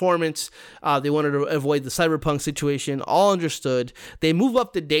best performance. They wanted to avoid the Cyberpunk situation. All understood. They move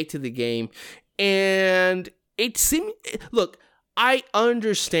up the date to the game, and it seemed. Look, I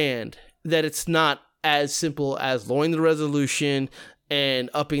understand that it's not as simple as lowering the resolution and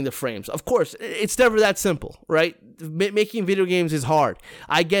upping the frames. Of course, it's never that simple, right? Making video games is hard.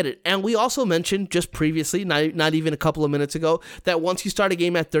 I get it. And we also mentioned just previously, not even a couple of minutes ago, that once you start a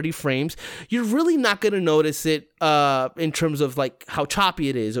game at 30 frames, you're really not going to notice it in terms of like how choppy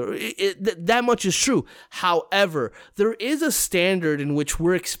it is. Or that much is true. However, there is a standard in which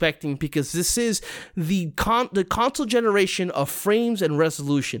we're expecting, because this is the console generation of frames and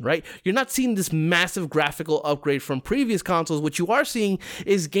resolution, right? You're not seeing this massive graphical upgrade from previous consoles. What you are seeing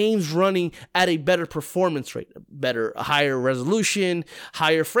is games running at a better performance rate, a higher resolution,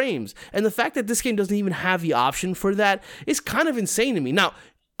 higher frames. And the fact that this game doesn't even have the option for that is kind of insane to me. Now,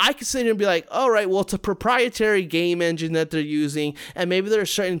 I could sit here and be like, all right, well, it's a proprietary game engine that they're using, and maybe there are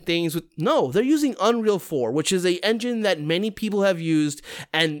certain things no, they're using Unreal 4, which is an engine that many people have used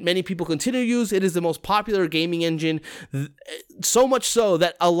and many people continue to use. It is the most popular gaming engine, so much so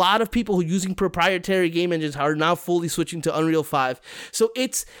that a lot of people who are using proprietary game engines are now fully switching to Unreal 5. So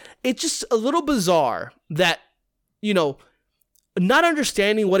it's just a little bizarre that, you know, not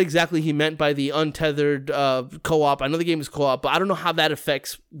understanding what exactly he meant by the untethered co-op. I know the game is co-op, but I don't know how that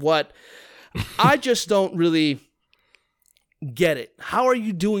affects what. I just don't really get it. How are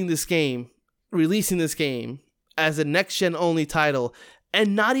you doing this game, releasing this game as a next-gen only title,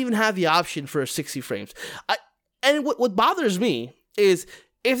 and not even have the option for 60 frames? And what bothers me is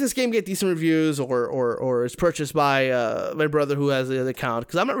if this game gets decent reviews or is purchased by my brother who has the account,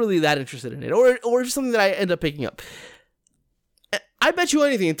 because I'm not really that interested in it, or if something that I end up picking up. I bet you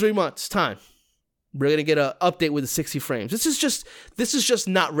anything in 3 months' time, we're gonna get an update with the 60 frames. This is just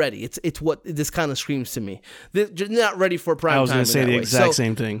not ready. It's what this kind of screams to me. They're not ready for prime time. I was gonna say the exact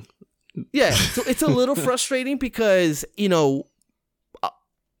same thing. Yeah, so it's a little frustrating because, you know,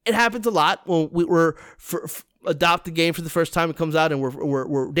 it happens a lot when we're adopt the game for the first time. It comes out and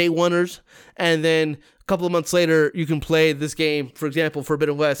we're day oneers, and then a couple of months later you can play this game, for example,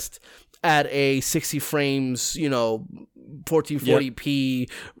 Forbidden West, at a 60 frames, you know, 1440p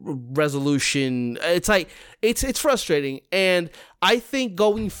resolution. It's like it's frustrating, and I think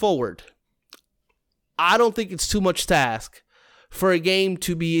going forward, I don't think it's too much to ask for a game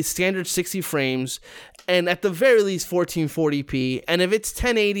to be standard 60 frames and at the very least 1440p. And if it's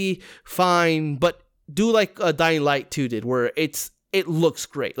 1080, fine, but do like Dying Light 2 did, where it looks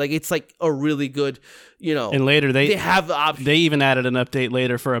great. Like it's like a really good, And later they have the option. They even added an update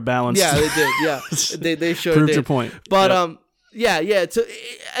later for a balance. Yeah, they did. Yeah, they showed. Proved your point. But yeah. So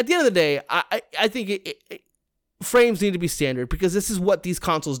at the end of the day, I think frames need to be standard because this is what these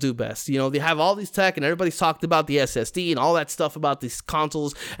consoles do best. They have all these tech, and everybody's talked about the SSD and all that stuff about these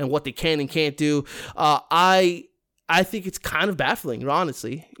consoles and what they can and can't do. I think it's kind of baffling,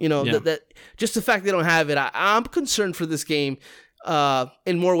 honestly. That just the fact they don't have it. I'm concerned for this game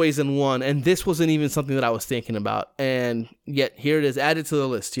in more ways than one, and this wasn't even something that I was thinking about, and yet here it is added to the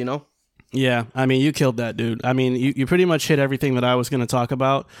list. Yeah, I mean, you killed that, dude. I mean, you pretty much hit everything that I was going to talk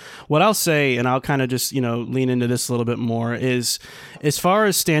about. What I'll say, and I'll kind of just, lean into this a little bit more, is as far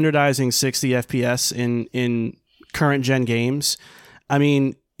as standardizing 60 FPS in current gen games, I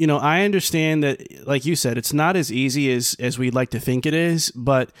mean, I understand that, like you said, it's not as easy as we'd like to think it is,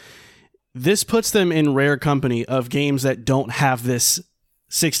 but this puts them in rare company of games that don't have this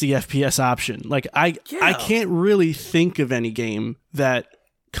 60 FPS option. Like, I can't really think of any game that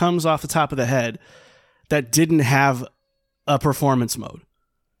comes off the top of the head that didn't have a performance mode.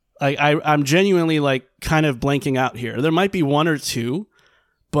 I'm genuinely like kind of blanking out here. There might be one or two,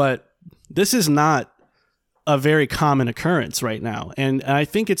 but this is not a very common occurrence right now. And I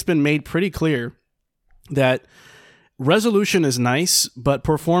think it's been made pretty clear that resolution is nice, but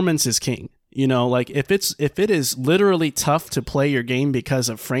performance is king. Like if it is literally tough to play your game because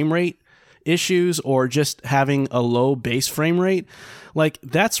of frame rate issues or just having a low base frame rate, like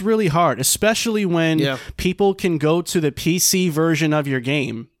that's really hard, especially when people can go to the PC version of your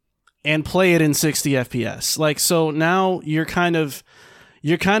game and play it in 60 FPS. Like, so now you're kind of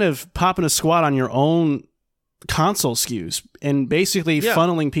popping a squat on your own console SKUs and basically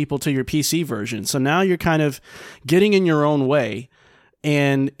funneling people to your PC version. So now you're kind of getting in your own way,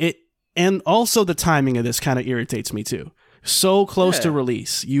 and also the timing of this kind of irritates me too. So close to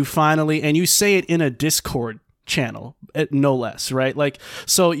release, you finally, and you say it in a Discord channel, no less, right? Like,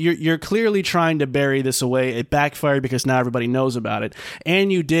 so you're clearly trying to bury this away. It backfired because now everybody knows about it,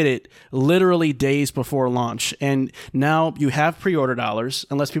 and you did it literally days before launch, and now you have pre-order dollars,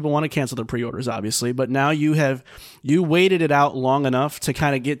 unless people want to cancel their pre-orders, obviously, but now you waited it out long enough to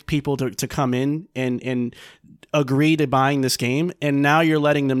kind of get people to come in and agree to buying this game, and now you're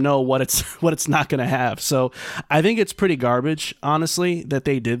letting them know what it's not going to have. So I think it's pretty garbage, honestly, that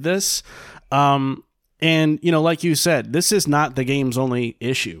they did this. And, like you said, this is not the game's only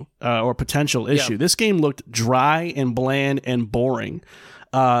issue or potential issue. This game looked dry and bland and boring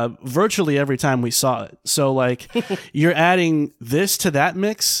virtually every time we saw it. So, like, you're adding this to that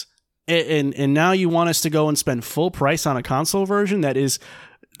mix, and now you want us to go and spend full price on a console version that is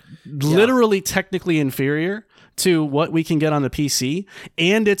literally technically inferior to what we can get on the PC,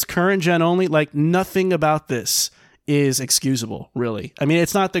 and it's current gen only. Like, nothing about this is excusable, really. I mean,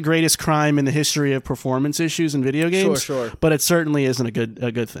 it's not the greatest crime in the history of performance issues in video games, sure. But it certainly isn't a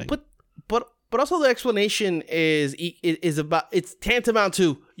good thing. But also the explanation is about, it's tantamount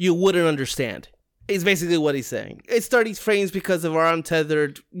to you wouldn't understand. Is basically what he's saying. It's 30 frames because of our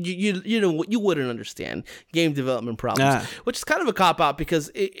untethered. You wouldn't understand game development problems, which is kind of a cop out because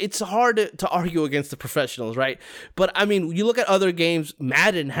it's hard to argue against the professionals, right? But I mean, you look at other games.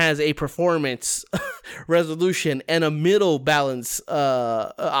 Madden has a performance resolution and a middle balance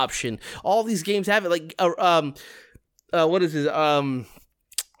option. All these games have it. Like what is it? God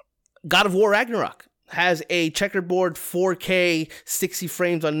of War Ragnarok has a checkerboard 4K 60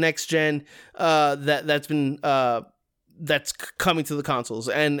 frames on next gen that's coming to the consoles,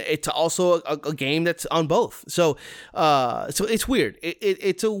 and it's also a game that's on both. So it's weird.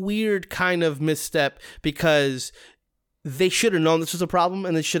 It's a weird kind of misstep because they should have known this was a problem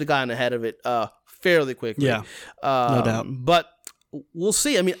and they should have gotten ahead of it fairly quickly. Yeah, no doubt. But we'll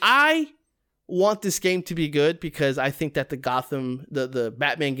see. I mean, I want this game to be good because I think that the Gotham, the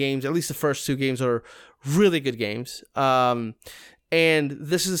Batman games, at least the first two games, are really good games. And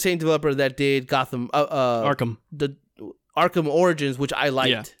this is the same developer that did Gotham Arkham, the Arkham Origins, which I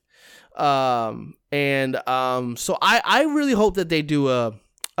liked. So I really hope that they do a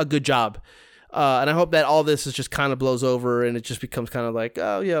good job. And I hope that all this is just kind of blows over and it just becomes kind of like,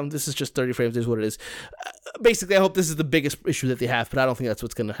 oh yeah, this is just 30 frames, this is what it is. Basically, I hope this is the biggest issue that they have, but I don't think that's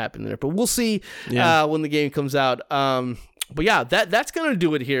what's going to happen there. But we'll see when the game comes out. But yeah, that's going to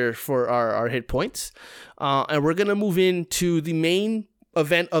do it here for our hit points. And we're going to move into the main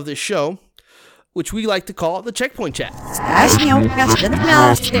event of the show, which we like to call the Checkpoint Chat.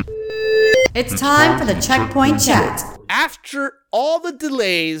 It's time for the Checkpoint Chat. After all the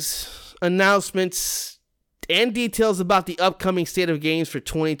delays, announcements, and details about the upcoming state of games for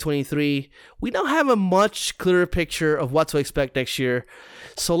 2023, we now have a much clearer picture of what to expect next year.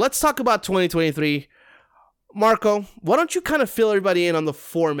 So let's talk about 2023. Marco, why don't you kind of fill everybody in on the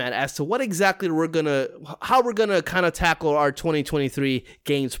format as to what exactly how we're gonna kind of tackle our 2023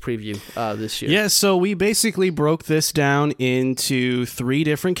 games preview this year? Yeah, so we basically broke this down into 3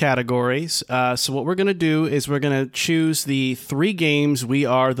 different categories. So what we're gonna do is we're gonna choose the 3 games we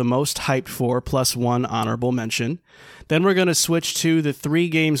are the most hyped for, plus 1 honorable mention. Then we're gonna switch to the 3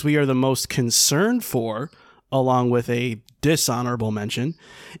 games we are the most concerned for, along with a dishonorable mention.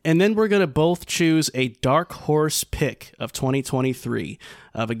 And then we're going to both choose a dark horse pick of 2023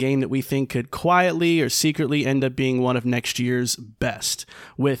 of a game that we think could quietly or secretly end up being one of next year's best,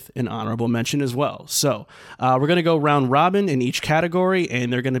 with an honorable mention as well. So we're going to go round robin in each category,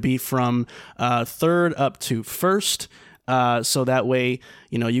 and they're going to be from 3rd up to 1st. So that way,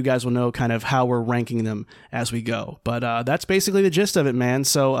 you guys will know kind of how we're ranking them as we go. But that's basically the gist of it, man.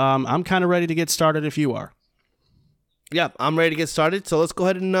 So I'm kind of ready to get started if you are. Yeah, I'm ready to get started. So let's go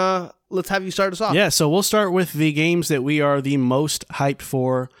ahead and let's have you start us off. Yeah, so we'll start with the games that we are the most hyped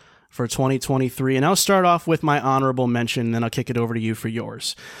for 2023. And I'll start off with my honorable mention, and then I'll kick it over to you for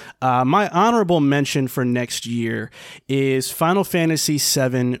yours. My honorable mention for next year is Final Fantasy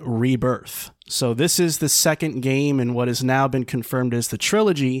VII Rebirth. So this is the second game in what has now been confirmed as the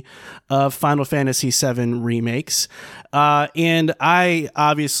trilogy of Final Fantasy VII remakes. And I,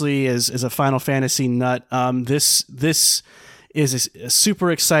 obviously, as a Final Fantasy nut, this is a super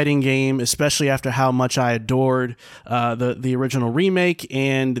exciting game, especially after how much I adored the original remake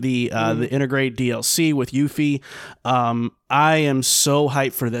and the integrate DLC with Yuffie. I am so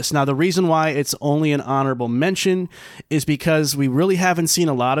hyped for this. Now, the reason why it's only an honorable mention is because we really haven't seen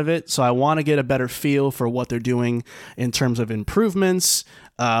a lot of it, so I want to get a better feel for what they're doing in terms of improvements.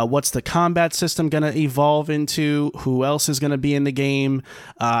 What's the combat system going to evolve into? Who else is going to be in the game?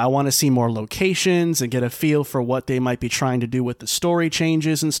 I want to see more locations and get a feel for what they might be trying to do with the story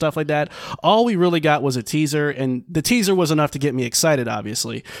changes and stuff like that. All we really got was a teaser, and the teaser was enough to get me excited,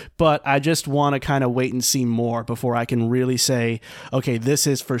 obviously. But I just want to kind of wait and see more before I can really say, okay, this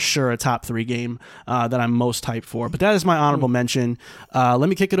is for sure a top 3 game that I'm most hyped for. But that is my honorable mention. Let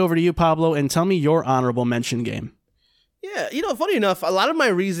me kick it over to you, Pablo, and tell me your honorable mention game. Yeah, funny enough, a lot of my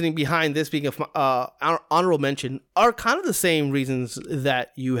reasoning behind this being a honorable mention are kind of the same reasons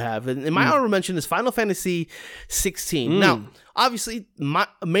that you have. And my honorable mention is Final Fantasy 16. Now, obviously, my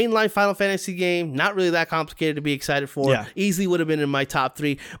mainline Final Fantasy game, not really that complicated to be excited for. Yeah. Easily would have been in my top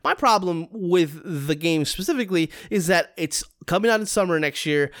 3. My problem with the game specifically is that it's coming out in summer next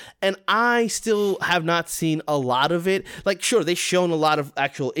year, and I still have not seen a lot of it. Like, sure, they've shown a lot of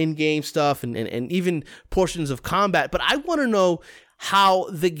actual in-game stuff and even portions of combat, but I want to know how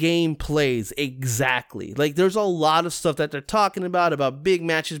the game plays exactly. Like, there's a lot of stuff that they're talking about big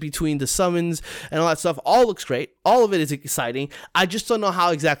matches between the summons and all that stuff. All looks great. All of it is exciting. I just don't know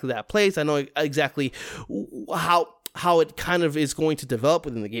how exactly that plays. I know exactly how it kind of is going to develop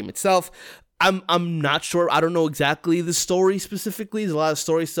within the game itself. I'm not sure. I don't know exactly the story specifically. There's a lot of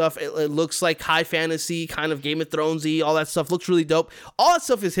story stuff. It looks like high fantasy, kind of Game of Thronesy. All that stuff looks really dope. All that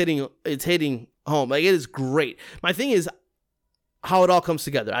stuff is hitting home. Like, it is great. My thing is how it all comes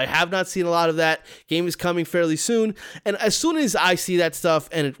together. I have not seen a lot of that. Game is coming fairly soon, and as soon as I see that stuff,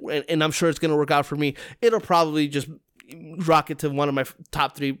 and I'm sure it's going to work out for me, it'll probably just rocket to one of my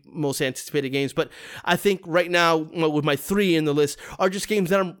top 3 most anticipated games. But I think right now, with my 3 in the list, are just games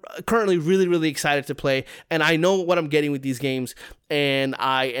that I'm currently really, really excited to play, and I know what I'm getting with these games, and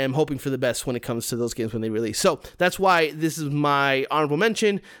I am hoping for the best when it comes to those games when they release. So that's why this is my honorable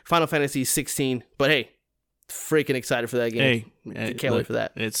mention, Final Fantasy 16. But hey, freaking excited for that game. Hey, can't wait for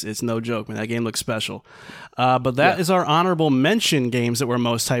that. It's no joke, man. That game looks special. But that is our honorable mention games that we're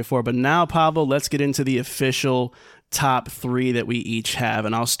most hyped for. But now, Pablo, let's get into the official top 3 that we each have.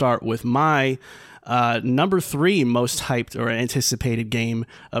 And I'll start with my number 3 most hyped or anticipated game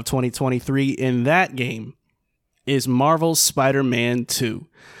of 2023. And that game is Marvel's Spider-Man 2.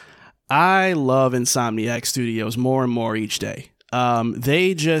 I love Insomniac Studios more and more each day.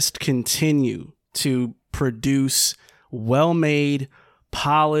 They just continue to produce well-made,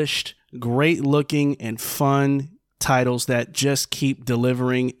 polished, great-looking, and fun titles that just keep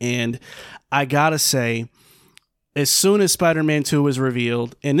delivering. And I gotta say, as soon as Spider-Man 2 was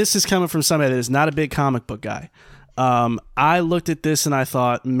revealed, and this is coming from somebody that is not a big comic book guy, I looked at this and I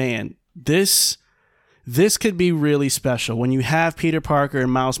thought, man, this could be really special when you have Peter Parker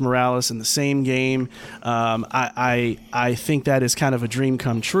and Miles Morales in the same game. I think that is kind of a dream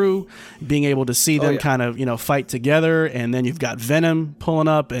come true, being able to see them kind of, fight together. And then you've got Venom pulling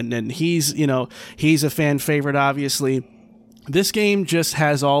up, and he's a fan favorite, obviously. This game just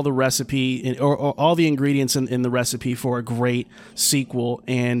has all the recipe or all the ingredients in the recipe for a great sequel.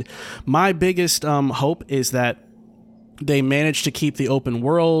 And my biggest hope is that they managed to keep the open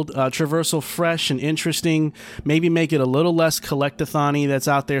world traversal fresh and interesting, maybe make it a little less collectathon-y that's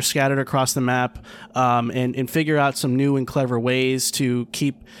out there scattered across the map, and figure out some new and clever ways to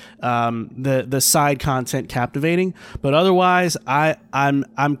keep the side content captivating. But otherwise,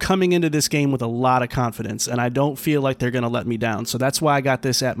 I'm coming into this game with a lot of confidence, and I don't feel like they're going to let me down. So that's why I got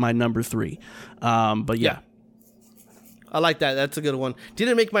this at my number 3. But yeah. I like that. That's a good one.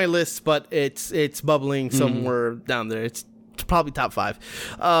 Didn't make my list, but it's bubbling somewhere down there. It's probably top 5.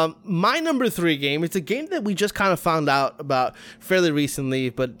 My number 3 game, it's a game that we just kind of found out about fairly recently,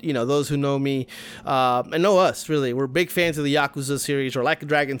 but those who know me and know us, really, we're big fans of the Yakuza series, or Like a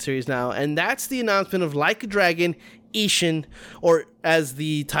Dragon series now, and that's the announcement of Like a Dragon Ishin, or as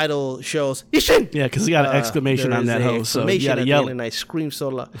the title shows, Ishin. Yeah, because you got an exclamation on that host, so you got to yell it. And I scream so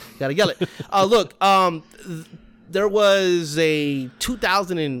loud. Got to yell it. Look, there was a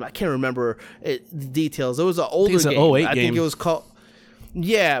 2000 and I can't remember the details. It was an older game. 08 I think it was called.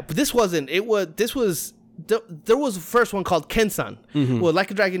 Yeah, but this wasn't. There was a first one called Kensan, well,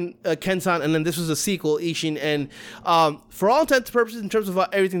 Like a Dragon Kensan, and then this was a sequel, Ishin. And for all intents and purposes, in terms of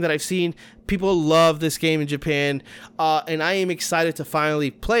everything that I've seen, people love this game in Japan, and I am excited to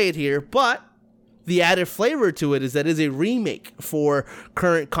finally play it here. But the added flavor to it is that it is a remake for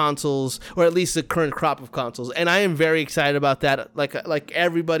current consoles, or at least the current crop of consoles, and I am very excited about that. Like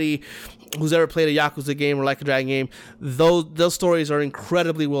everybody who's ever played a Yakuza game or Like a Dragon game, those stories are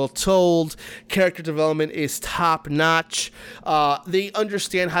incredibly well told. Character development is top notch. They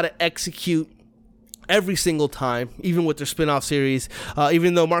understand how to execute every single time, even with their spin-off series.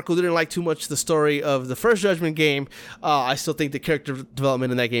 Even though Marco didn't like too much the story of the first Judgment game, I still think the character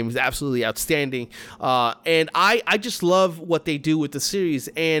development in that game is absolutely outstanding. And I just love what they do with the series,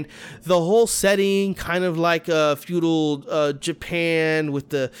 and the whole setting, kind of like feudal Japan with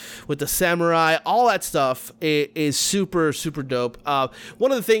the samurai, all that stuff is super, super dope.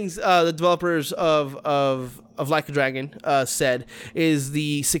 One of the things the developers of Like a Dragon said is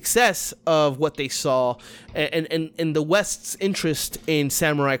the success of what they saw and the West's interest in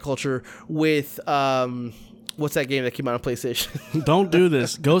samurai culture with what's that game that came out on PlayStation? Don't do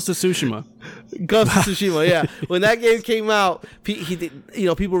this. Ghost of Tsushima. Ghost of Tsushima, yeah. When that game came out,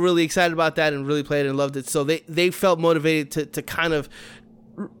 people were really excited about that and really played it and loved it. So they felt motivated to kind of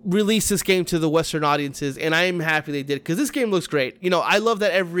release this game to the Western audiences, and I am happy they did, because this game looks great. I love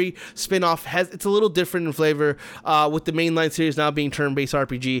that every spin-off it's a little different in flavor, with the mainline series now being turn-based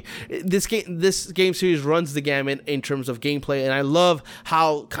RPG. This game series runs the gamut in terms of gameplay, and I love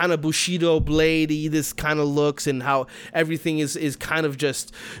how kind of Bushido Blade-y this kind of looks, and how everything is kind of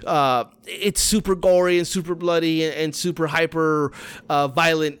just it's super gory and super bloody and super hyper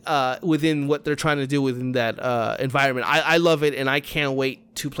violent within what they're trying to do within that environment. I love it, and I can't wait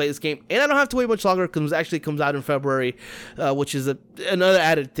to play this game, and I don't have to wait much longer, because it actually comes out in February, which is another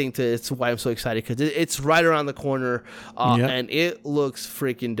added thing to it's why I'm so excited, because it's right around the corner, and it looks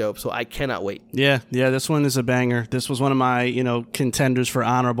freaking dope. So I cannot wait. Yeah, this one is a banger. This was one of my contenders for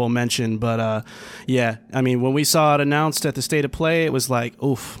honorable mention, but yeah, I mean, when we saw it announced at the State of Play, it was like,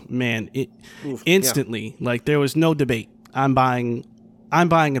 oof, man, instantly, like there was no debate. I'm buying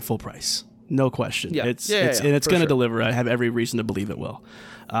at full price. No question. Yeah. It's going to deliver. I have every reason to believe it will.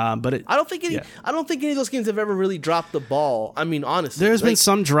 But I don't think any of those games have ever really dropped the ball. I mean, honestly, there's been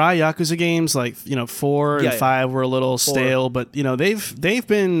some dry Yakuza games, like 4 and 5 were a little stale, but they've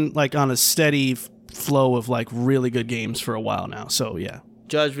been like on a steady flow of like really good games for a while now. So yeah.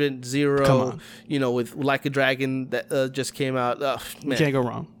 Judgment, Zero, with Like a Dragon that just came out. Man. Can't go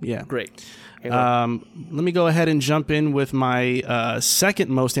wrong. Yeah. Great. Let me go ahead and jump in with my second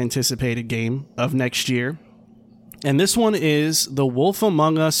most anticipated game of next year. And this one is The Wolf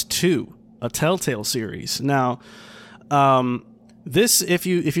Among Us 2, a Telltale series. Now, this, if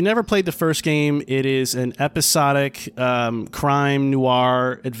you never played the first game, it is an episodic crime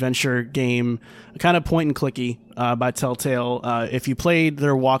noir adventure game, kind of point and clicky by Telltale. If you played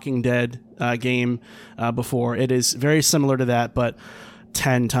their Walking Dead game before, it is very similar to that, but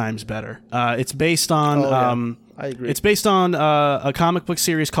 10 times better. It's based on I agree. It's based on a comic book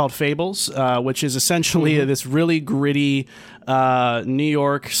series called Fables, which is essentially this really gritty New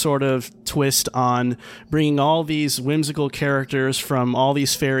York sort of twist on bringing all these whimsical characters from all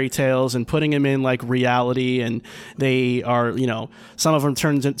these fairy tales and putting them in like reality. And they are, some of them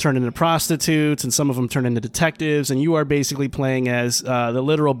turn into prostitutes and some of them turn into detectives. And you are basically playing as the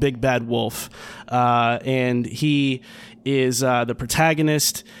literal big bad wolf. And he is the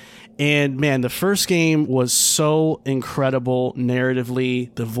protagonist. And man, the first game was so incredible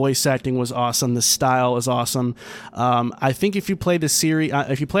narratively. The voice acting was awesome. The style is awesome. I think if you play the series,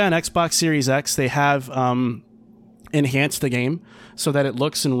 if you play on Xbox Series X, they have enhanced the game so that it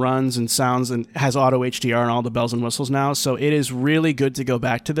looks and runs and sounds and has auto HDR and all the bells and whistles now. So it is really good to go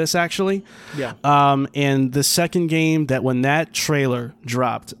back to this actually. Yeah. And the second game, that when that trailer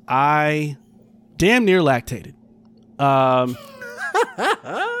dropped, I damn near lactated.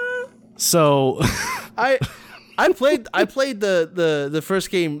 So I played the first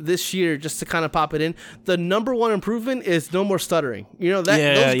game this year just to kind of pop it in. The number one improvement is no more stuttering. Those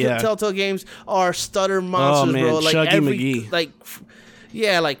Telltale games are stutter monsters, bro. Like Chuggy McGee.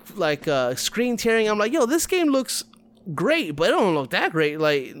 like screen tearing. I'm like, this game looks great, but it don't look that great.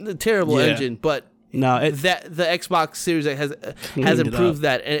 Like the terrible engine, but no, that the Xbox Series X has improved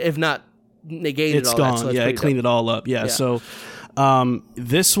that, if not negated all gone. that. So it cleaned it all up. Yeah. So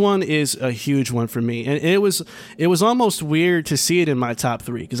this one is a huge one for me, and it was almost weird to see it in my top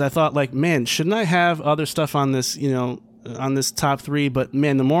 3 because I thought, like, man, shouldn't I have other stuff on this, on this top 3? But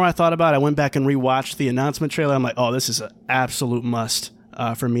man, the more I thought about it, I went back and rewatched the announcement trailer. I'm like, oh, this is an absolute must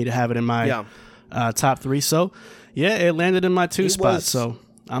for me to have it in my top 3. So yeah, it landed in my 2 spot. So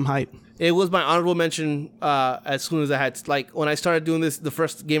I'm hyped. It was my honorable mention as soon as I had, like, when I started doing this, the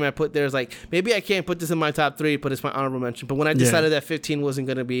first game I put there is like, maybe I can't put this in my top 3, but it's my honorable mention. But when I decided that 15 wasn't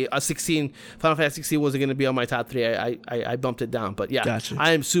going to be, 16, Final Fantasy 16 wasn't going to be on my top 3, I bumped it down. But yeah, gotcha.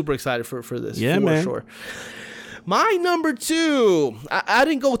 I am super excited for this. Yeah, for man. Sure. My number 2, I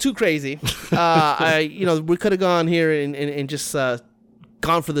didn't go too crazy. We could have gone here and just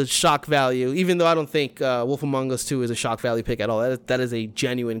gone for the shock value, even though I don't think Wolf Among Us 2 is a shock value pick at all. That is a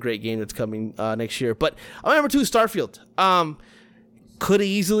genuine great game that's coming next year. But my number 2 is Starfield. Could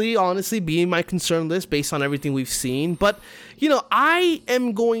easily, honestly, be in my concern list based on everything we've seen. But, I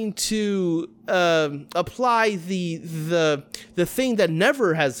am going to apply the thing that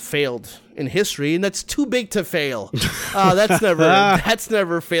never has failed in history, and that's too big to fail. That's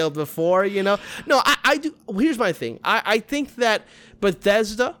never failed before, No, I do. Here's my thing. I think that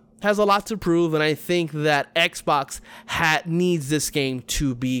Bethesda has a lot to prove, and I think that Xbox needs this game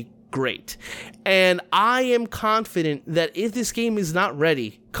to be great. And I am confident that if this game is not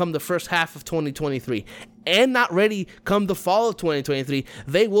ready come the first half of 2023 and not ready come the fall of 2023,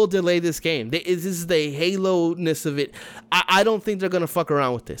 they will delay this game. This is the Halo-ness of it. I don't think they're going to fuck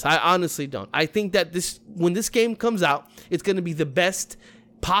around with this. I honestly don't. I think that when this game comes out, it's going to be the best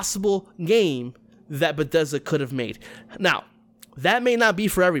possible game that Bethesda could have made. Now, that may not be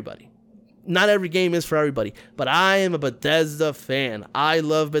for everybody. Not every game is for everybody, but I am a Bethesda fan. I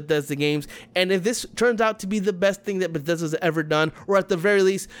love Bethesda games, and if this turns out to be the best thing that Bethesda's ever done, or at the very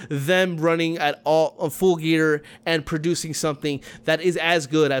least, them running at all full gear and producing something that is as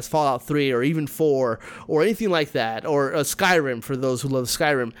good as Fallout 3 or even 4 or anything like that, or Skyrim for those who love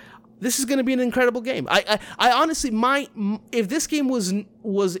Skyrim, this is going to be an incredible game. I honestly, if this game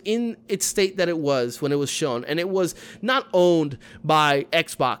was in its state that it was when it was shown, and it was not owned by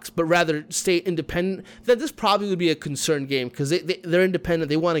Xbox, but rather stay independent, then this probably would be a concerned game because they're independent.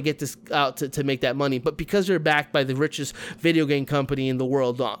 They want to get this out to make that money. But because they're backed by the richest video game company in the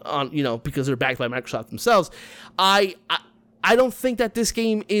world, because they're backed by Microsoft themselves, I don't think that this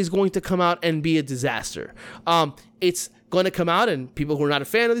game is going to come out and be a disaster. It's going to come out, and people who are not a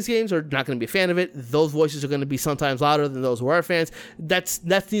fan of these games are not going to be a fan of it. Those voices are going to be sometimes louder than those who are fans. That's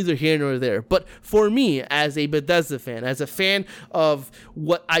neither here nor there. But for me, as a Bethesda fan, as a fan of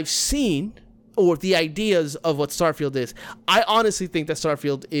what I've seen or the ideas of what Starfield is, I honestly think that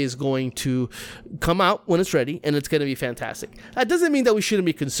Starfield is going to come out when it's ready, and it's going to be fantastic. That doesn't mean that we shouldn't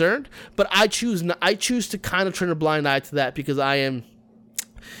be concerned, but I choose to kind of turn a blind eye to that because I am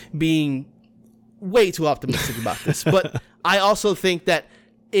being way too optimistic about this. But I also think that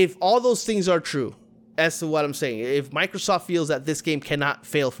if all those things are true, as to what I'm saying, if Microsoft feels that this game cannot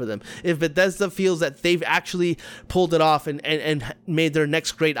fail for them, if Bethesda feels that they've actually pulled it off and made their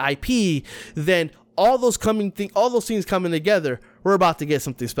next great IP, then all those things coming together, we're about to get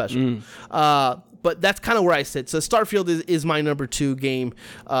something special. but that's kind of where I sit. So Starfield is my number 2 game.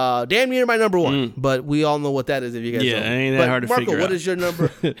 Damn near my number 1, but we all know what that is if you guys don't. Yeah, it ain't that hard to Marco, figure out. what is your number?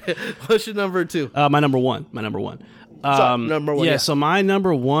 What's your number 2? My number one. Number 1, Yeah, so my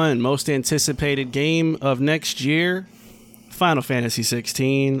number 1 most anticipated game of next year, Final Fantasy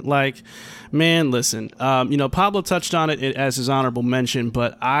 16. Like, man, listen, Pablo touched on it as his honorable mention,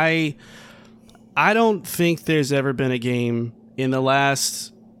 but I don't think there's ever been a game in the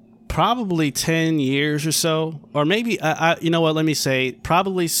last probably 10 years or so, or maybe, you know what, let me say,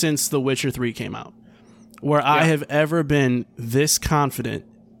 probably since The Witcher 3 came out, where I have ever been this confident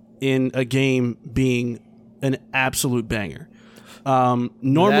in a game being an absolute banger.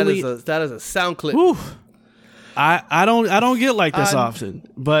 Normally, that is a sound clip. Whew, I don't get like this often,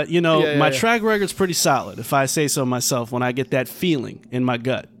 but my track record's pretty solid, if I say so myself, when I get that feeling in my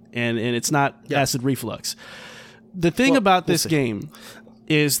gut, and it's not acid reflux. The thing about this game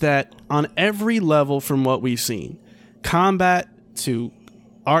is that on every level from what we've seen, combat to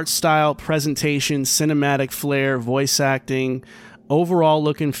art style, presentation, cinematic flair, voice acting, overall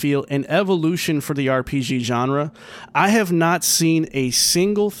look and feel, and evolution for the RPG genre, I have not seen a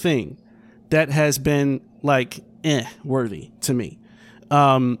single thing that has been worthy to me.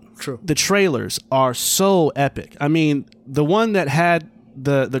 True. The trailers are so epic. I mean, the one that had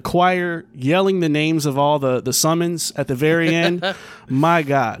the choir yelling the names of all the summons at the very end, my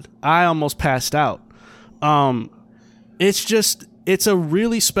God, I almost passed out. It's a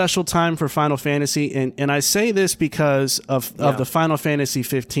really special time for Final Fantasy, and I say this because of the Final Fantasy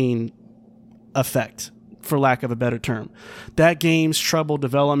 15 effect, for lack of a better term. That game's troubled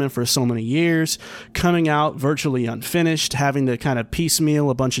development for so many years, coming out virtually unfinished, having to kind of piecemeal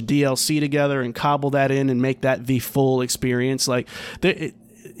a bunch of DLC together and cobble that in and make that the full experience.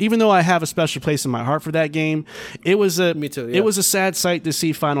 Even though I have a special place in my heart for that game, it was a sad sight to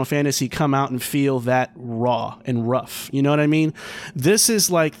see Final Fantasy come out and feel that raw and rough. You know what I mean? This is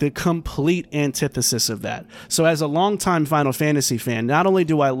like the complete antithesis of that. So as a longtime Final Fantasy fan, not only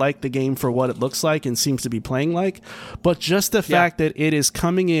do I like the game for what it looks like and seems to be playing like, but just the fact that it is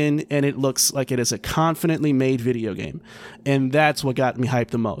coming in and it looks like it is a confidently made video game. And that's what got me hyped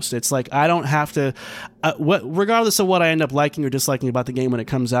the most. It's like I don't have to, regardless of what I end up liking or disliking about the game when it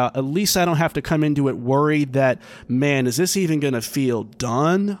comes out, at least I don't have to come into it worried that, man, is this even going to feel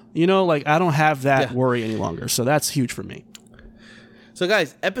done? I don't have that worry any longer. So that's huge for me. So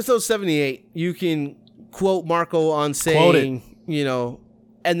guys, episode 78, you can quote Marco on saying,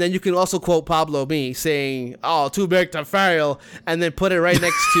 and then you can also quote Pablo, me, saying, "Oh, too big to fail," and then put it right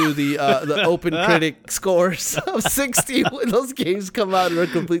next to the open critic scores of 60 when those games come out and are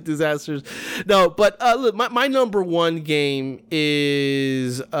complete disasters. No, but look, my number 1 game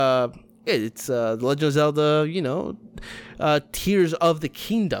is it's The Legend of Zelda, Tears of the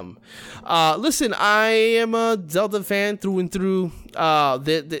Kingdom. Listen, I am a Zelda fan through and through.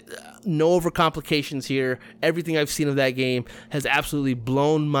 No overcomplications here. Everything I've seen of that game has absolutely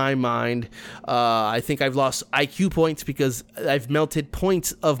blown my mind. I think I've lost IQ points because I've melted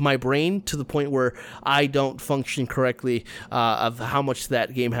points of my brain to the point where I don't function correctly, of how much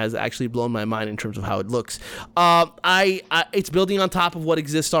that game has actually blown my mind in terms of how it looks. It's building on top of what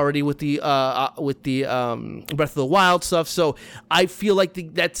exists already with the Breath of the Wild stuff, so I feel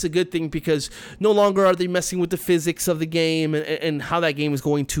like that's a good thing because no longer are they messing with the physics of the game and how that game is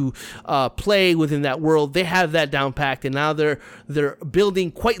going to play within that world. They have that down packed, and now they're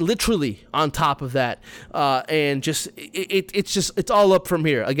building quite literally on top of that, and just it's all up from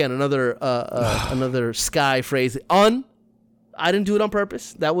here. Again, another Sky phrase. I didn't do it on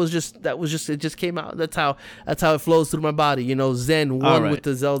purpose. That was just it just came out. That's how it flows through my body. Zen one with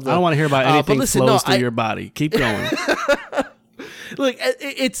the Zelda. I don't want to hear about anything flows through your body. Keep going. Look,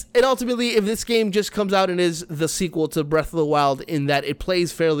 it ultimately, if this game just comes out and is the sequel to Breath of the Wild in that it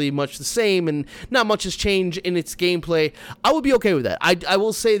plays fairly much the same and not much has changed in its gameplay, I would be okay with that. I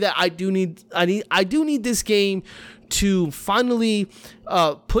will say that I do need this game to finally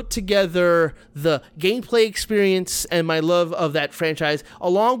put together the gameplay experience and my love of that franchise,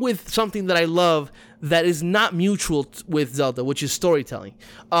 along with something that I love that is not mutual with Zelda, which is storytelling.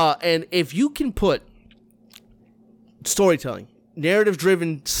 And if you can put storytelling,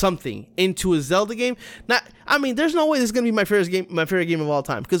 narrative-driven something into a Zelda game, there's no way this is going to be my favorite game of all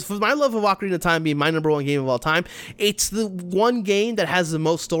time. Because for my love of Ocarina of Time being my number 1 game of all time, it's the one game that has the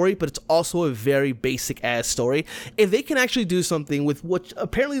most story, but it's also a very basic-ass story. If they can actually do something with what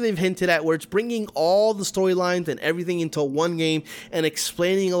apparently they've hinted at, where it's bringing all the storylines and everything into one game and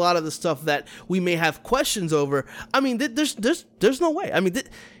explaining a lot of the stuff that we may have questions over, there's no way.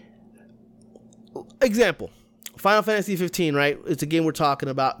 Example. Final Fantasy 15, right? It's a game we're talking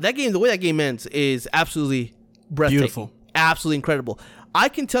about. That game, the way that game ends is absolutely breathtaking. Beautiful. Absolutely incredible. I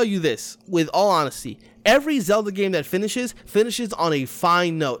can tell you this with all honesty. Every Zelda game that finishes on a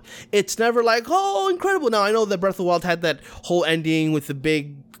fine note. It's never like, oh, incredible. Now, I know that Breath of the Wild had that whole ending with the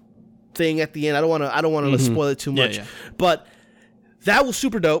big thing at the end. I don't want to spoil it too much. Yeah. But that was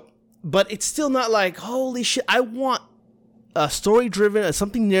super dope. But it's still not like, holy shit, I want a story-driven,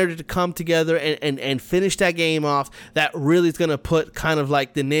 something narrative to come together and finish that game off that really is going to put kind of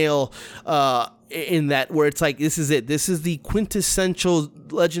like the nail in that, where it's like, this is it. This is the quintessential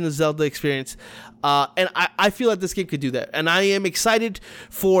Legend of Zelda experience. And I feel like this game could do that. And I am excited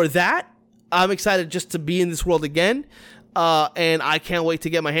for that. I'm excited just to be in this world again. And I can't wait to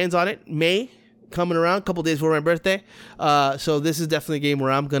get my hands on it. May coming around, a couple days before my birthday. So this is definitely a game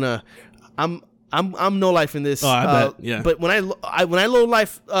where I'm no life in this. Oh, I bet. Yeah. But when I low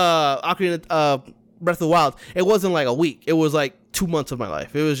life Ocarina Breath of the Wild, it wasn't like a week. It was like 2 months of my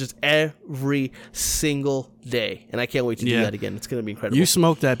life. It was just every single day, and I can't wait to do that again. It's going to be incredible. You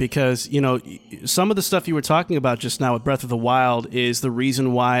smoked that because, some of the stuff you were talking about just now with Breath of the Wild is the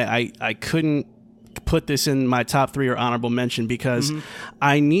reason why I couldn't put this in my top 3 or honorable mention, because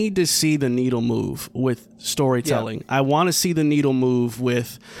I need to see the needle move with storytelling. Yeah. I want to see the needle move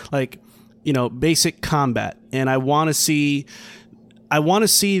with basic combat, and I want to see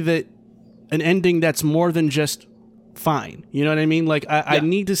that an ending that's more than just fine. You know what I mean? Like, I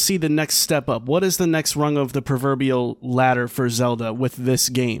need to see the next step up. What is the next rung of the proverbial ladder for Zelda with this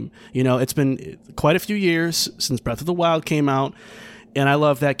game? It's been quite a few years since Breath of the Wild came out, and I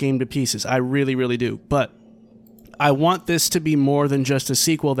love that game to pieces. I really, really do. But I want this to be more than just a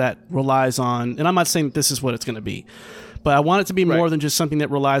sequel that relies on, and I'm not saying that this is what it's going to be, but I want it to be more than just something that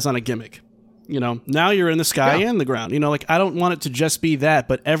relies on a gimmick. Now you're in the sky and the ground. I don't want it to just be that,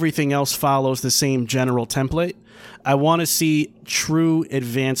 but everything else follows the same general template. I want to see true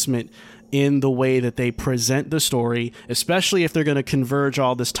advancement in the way that they present the story, especially if they're going to converge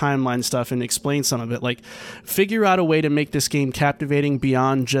all this timeline stuff and explain some of it. Like, figure out a way to make this game captivating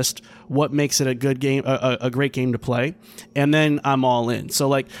beyond just what makes it a good game, a great game to play, and then I'm all in. So,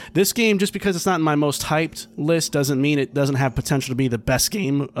 like, this game, just because it's not in my most hyped list, doesn't mean it doesn't have potential to be the best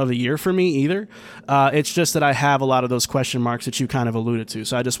game of the year for me either. It's just that I have a lot of those question marks that you kind of alluded to.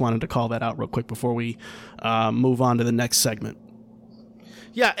 So I just wanted to call that out real quick before we move on to the next segment.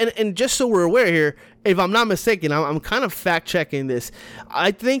 Yeah, and just so we're aware here, if I'm not mistaken, I'm kind of fact-checking this.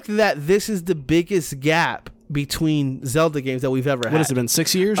 I think that this is the biggest gap between Zelda games that we've ever had. What has it been,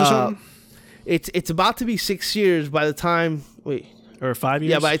 6 years or something? It's about to be 6 years by the time... Wait. Or 5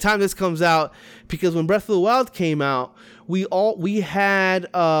 years? Yeah, by the time this comes out, because when Breath of the Wild came out, we had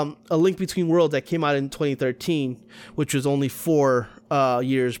A Link Between Worlds that came out in 2013, which was only 4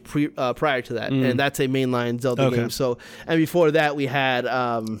 years prior to that, and that's a mainline Zelda game. So, and before that, we had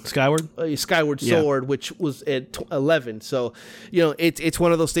Skyward Sword, which was at 11. So, it's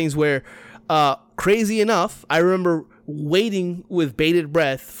one of those things where, crazy enough, I remember waiting with bated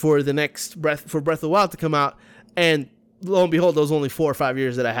breath for Breath of the Wild to come out, and lo and behold, those only 4 or 5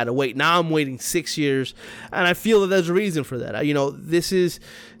 years that I had to wait. Now I'm waiting 6 years, and I feel that there's a reason for that.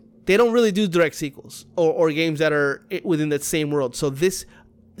 They don't really do direct sequels or games that are within that same world. So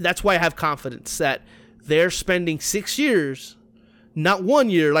that's why I have confidence that they're spending 6 years, not 1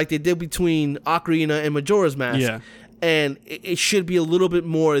 year like they did between Ocarina and Majora's Mask. Yeah. And it should be a little bit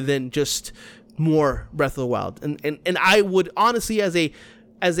more than just more Breath of the Wild. And I would honestly, as a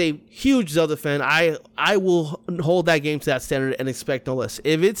huge Zelda fan, I will hold that game to that standard and expect no less.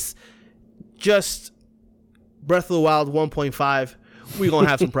 If it's just Breath of the Wild 1.5, we're going to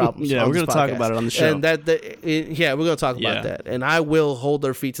have some problems. Yeah, we're going to talk about it on the show. And we're going to talk about that. And I will hold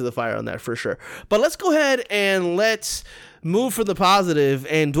their feet to the fire on that for sure. But let's go ahead and let's move from the positive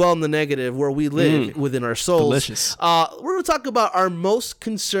and dwell on the negative where we live within our souls. Delicious. We're going to talk about our most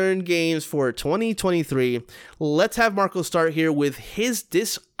concerned games for 2023. Let's have Marco start here with his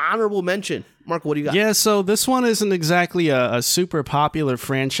dishonorable mention. Marco, what do you got? Yeah, so this one isn't exactly a super popular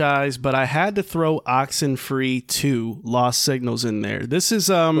franchise, but I had to throw Oxenfree 2 Lost Signals in there. This is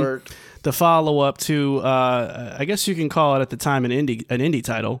the follow-up to, I guess you can call it at the time an indie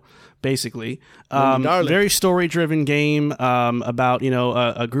title. Basically, very story-driven game about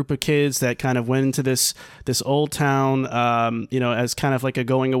a group of kids that kind of went into this old town, as kind of like a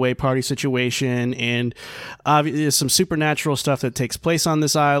going-away party situation, and there's some supernatural stuff that takes place on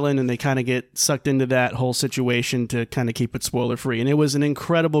this island, and they kind of get sucked into that whole situation to kind of keep it spoiler-free. And it was an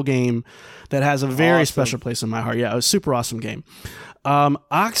incredible game that has a very special place in my heart. Yeah, it was a super awesome game.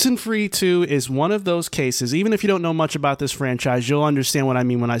 Oxenfree 2 is one of those cases, even if you don't know much about this franchise, you'll understand what I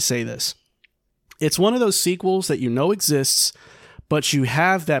mean when I say this. It's one of those sequels that you know exists, but you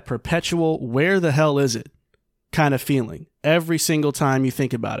have that perpetual where the hell is it kind of feeling every single time you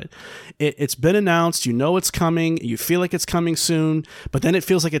think about it. It's been announced, you know it's coming, you feel like it's coming soon, but then it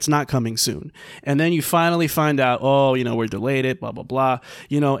feels like it's not coming soon. And then you finally find out, oh, we're delayed it, blah, blah, blah.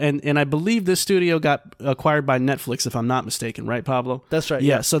 And I believe this studio got acquired by Netflix, if I'm not mistaken, right, Pablo? That's right.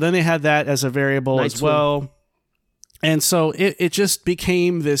 Yeah, so then they had that as a variable Night as Swim. well. And so it just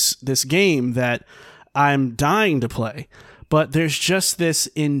became this game that I'm dying to play. But there's just this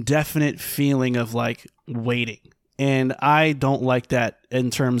indefinite feeling of like waiting. And I don't like that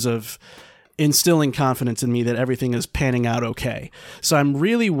in terms of instilling confidence in me that everything is panning out okay. So I'm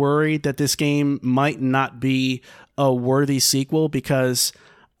really worried that this game might not be a worthy sequel because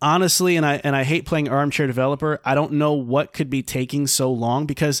honestly, and I hate playing armchair developer, I don't know what could be taking so long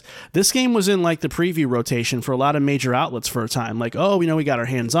because this game was in like the preview rotation for a lot of major outlets for a time. Like, oh, we got our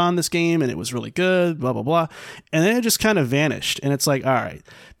hands on this game and it was really good, blah, blah, blah. And then it just kind of vanished. And it's like, all right,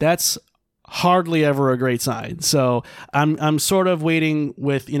 that's hardly ever a great sign. So I'm sort of waiting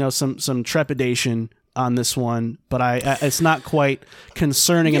with, some trepidation on this one, but it's not quite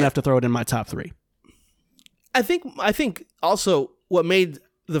concerning enough to throw it in my top 3. I think also what made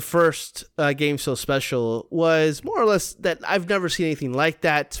the first game so special was more or less that I've never seen anything like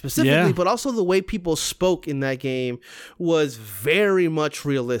that specifically, but also the way people spoke in that game was very much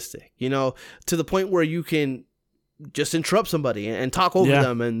realistic, to the point where you can just interrupt somebody and talk over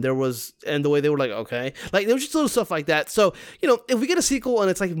them, and the way they were like, okay, like there was just little stuff like that. So if we get a sequel and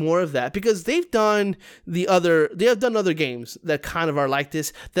it's like more of that, because they have done other games that kind of are like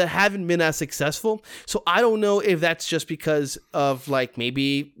this that haven't been as successful. So I don't know if that's just because of like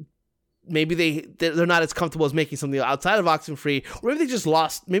maybe they're not as comfortable as making something outside of Oxenfree, or maybe they just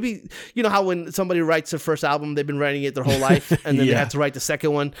lost. Maybe how when somebody writes their first album, they've been writing it their whole life, and then they had to write the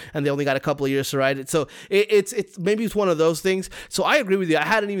second one, and they only got a couple of years to write it. So it's maybe it's one of those things. So I agree with you. I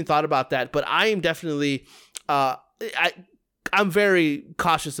hadn't even thought about that, but I am definitely I'm very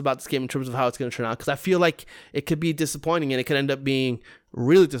cautious about this game in terms of how it's going to turn out, because I feel like it could be disappointing, and it could end up being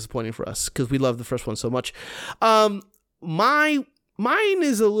really disappointing for us because we love the first one so much. Mine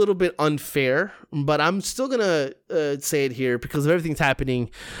is a little bit unfair, but I'm still going to say it here because of everything's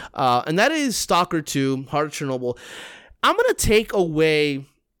happening, and that is Stalker 2, Heart of Chernobyl. I'm going to take away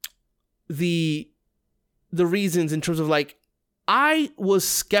the reasons in terms of like, I was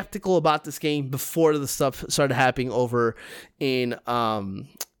skeptical about this game before the stuff started happening over in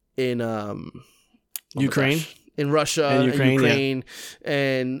Ukraine, in Russia, and Ukraine,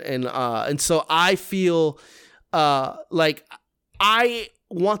 and so I feel like I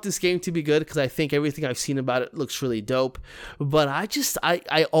want this game to be good because I think everything I've seen about it looks really dope. But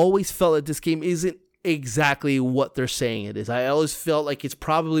I always felt that this game isn't exactly what they're saying it is. I always felt like it's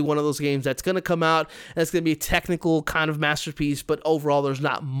probably one of those games that's going to come out and it's going to be a technical kind of masterpiece, but overall there's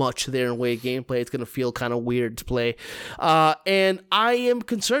not much there in way of gameplay. It's going to feel kind of weird to play. And I am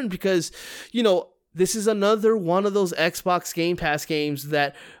concerned because, this is another one of those Xbox Game Pass games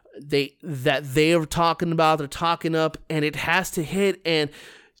that they are talking about, they're talking up, and it has to hit. And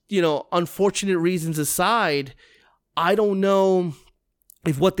unfortunate reasons aside, I don't know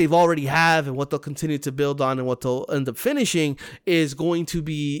if what they've already have and what they'll continue to build on and what they'll end up finishing is going to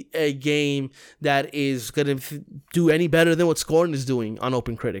be a game that is going to do any better than what Scorn is doing on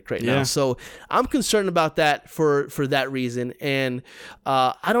OpenCritic right now. So I'm concerned about that for that reason. And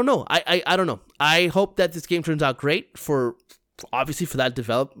I don't know. I don't know. I hope that this game turns out great obviously for that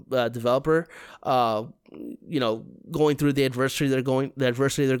developer, going through the adversity they're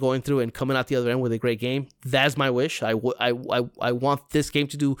going through and coming out the other end with a great game. That's my wish. I want this game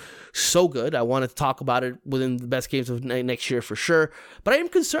to do so good. I want to talk about it within the best games of next year for sure. But I am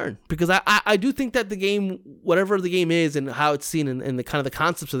concerned because I do think that the game, whatever the game is and how it's seen and the kind of the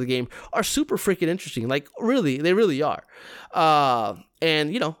concepts of the game are super freaking interesting. Like really, they really are.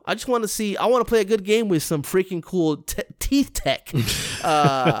 And I just want to see. I want to play a good game with some freaking cool teeth tech,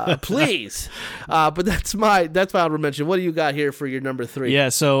 please. But that's my honorable mention. What do you got here for your number 3? Yeah.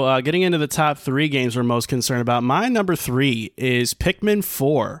 So getting into the top 3 games we're most concerned about. My number 3 is Pikmin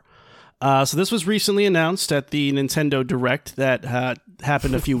 4. So this was recently announced at the Nintendo Direct that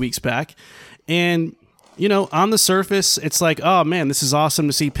happened a few weeks back, and on the surface, it's like, oh man, this is awesome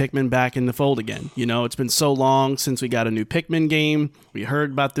to see Pikmin back in the fold again. It's been so long since we got a new Pikmin game. We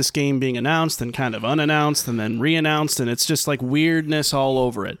heard about this game being announced and kind of unannounced and then re-announced, and it's just like weirdness all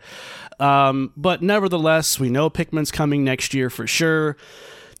over it. But nevertheless, we know Pikmin's coming next year for sure.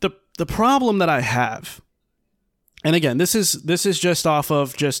 The problem that I have, and again, this is just off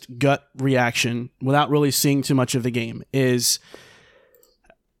of just gut reaction without really seeing too much of the game, is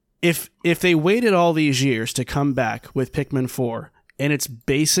if they waited all these years to come back with Pikmin 4 and it's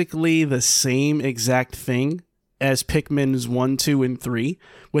basically the same exact thing as Pikmin's 1, 2, and 3,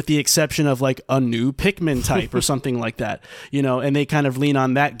 with the exception of like a new Pikmin type or something like that, and they kind of lean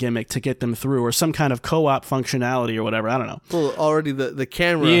on that gimmick to get them through, or some kind of co-op functionality or whatever. I don't know. Well, already the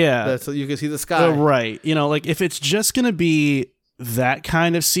camera, so you can see the sky. Right. Like if it's just going to be that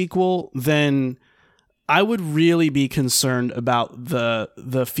kind of sequel, then I would really be concerned about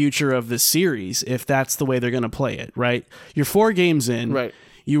the future of the series if that's the way they're going to play it, right? You're 4 games in. Right.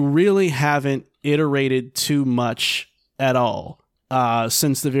 You really haven't iterated too much at all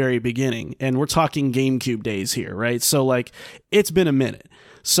since the very beginning. And we're talking GameCube days here, right? So, like, it's been a minute.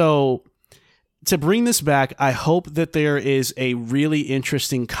 So, to bring this back, I hope that there is a really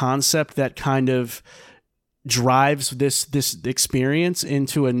interesting concept that kind of drives this experience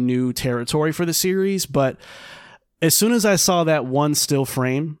into a new territory for the series. But as soon as I saw that one still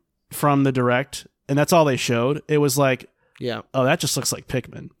frame from the Direct, and that's all they showed, it was like, yeah, oh, that just looks like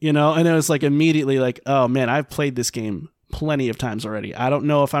Pikmin, and it was like immediately like, oh man, I've played this game plenty of times already. I don't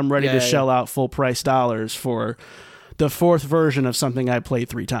know if I'm ready to shell out full price dollars for the 4th version of something I played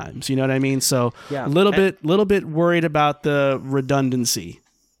 3 times. You know what I mean? So a little bit worried about the redundancy.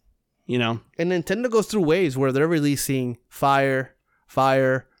 And Nintendo goes through waves where they're releasing fire,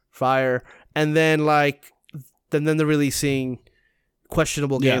 and then they're releasing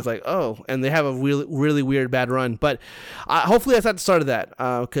questionable games and they have a really, really weird bad run. But hopefully that's not the start of that,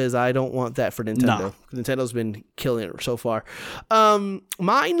 because I don't want that for Nintendo. No. Nintendo's been killing it so far.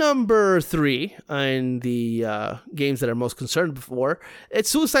 My number 3 in the games that I'm most concerned for, it's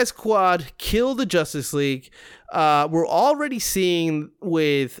Suicide Squad Kill the Justice League. We're already seeing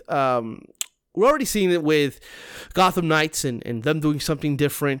it with Gotham Knights and them doing something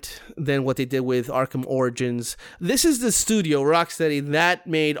different than what they did with Arkham Origins. This is the studio, Rocksteady, that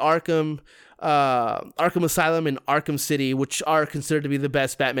made Arkham Asylum and Arkham City, which are considered to be the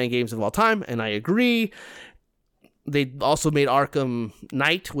best Batman games of all time, and I agree. They also made Arkham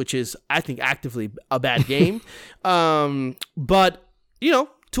Knight, which is, I think, actively a bad game. But,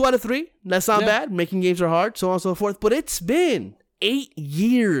 2 out of 3, that's not bad. Making games are hard, so on and so forth. But it's been 8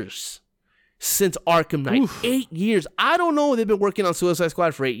 years since Arkham Knight. Oof. 8 years. I don't know if they've been working on Suicide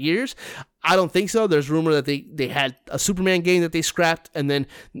Squad for 8 years. I don't think so. There's rumor that they had a Superman game that they scrapped and then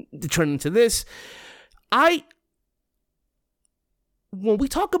they turned into this. When we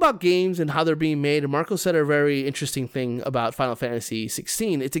talk about games and how they're being made, and Marco said a very interesting thing about Final Fantasy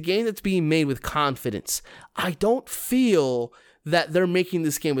 16, it's a game that's being made with confidence. I don't feel that they're making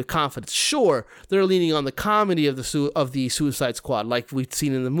this game with confidence. Sure, they're leaning on the comedy of the Suicide Squad, like we've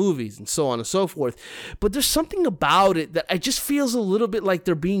seen in the movies and so on and so forth. But there's something about it that it just feels a little bit like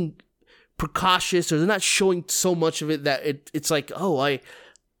they're being precautious, or they're not showing so much of it that it's like,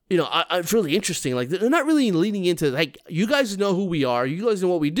 it's really interesting. Like, they're not really leaning into, like, you guys know who we are, you guys know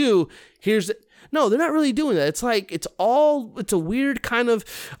what we do. No, they're not really doing that. It's like it's a weird kind of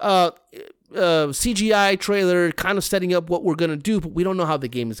CGI trailer kind of setting up what we're going to do, but we don't know how the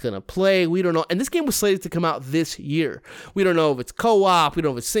game is going to play. We don't know. And this game was slated to come out this year. We don't know if it's co-op. We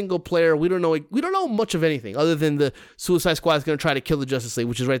don't know if it's single player. We don't know much of anything other than the Suicide Squad is going to try to kill the Justice League,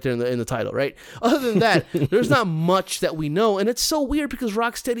 which is right there in the title, right? Other than that, there's not much that we know. And it's so weird because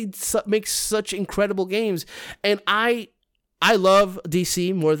Rocksteady makes such incredible games. And I love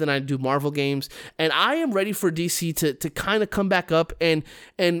DC more than I do Marvel games, and I am ready for DC to kind of come back up and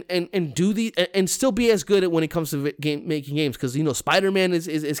do and still be as good at when it comes to making games, because Spider-Man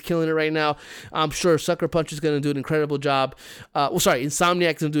is killing it right now. I'm sure Sucker Punch is going to do an incredible job.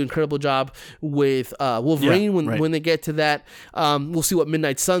 Insomniac is going to do an incredible job with Wolverine when they get to that. We'll see what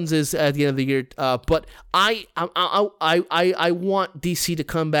Midnight Suns is at the end of the year. But I want DC to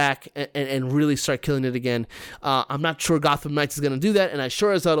come back and really start killing it again. I'm not sure Gotham Knights is going to do that, and I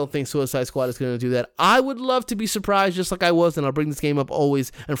sure as hell don't think Suicide Squad is going to do that. I would love to be surprised, just like I was, and I'll bring this game up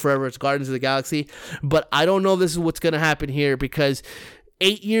always and forever. It's Guardians of the Galaxy, but I don't know if this is what's going to happen here, because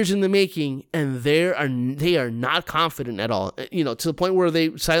 8 years in the making, and they are not confident at all. To the point where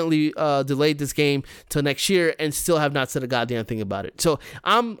they silently delayed this game till next year and still have not said a goddamn thing about it. So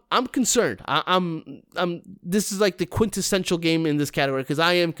I'm concerned. I'm this is like the quintessential game in this category, because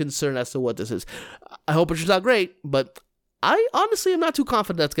I am concerned as to what this is. I hope it turns out great, but I honestly am not too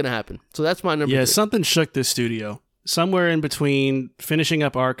confident that's going to happen. So that's my number 3. Something shook this studio. Somewhere in between finishing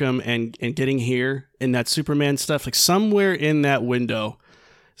up Arkham and getting here in that Superman stuff, like somewhere in that window,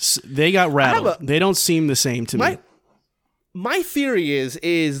 they got rattled. They don't seem the same to me. My theory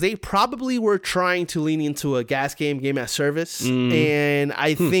is they probably were trying to lean into a gas game as service. And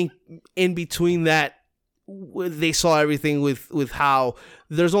I think in between that, they saw everything with how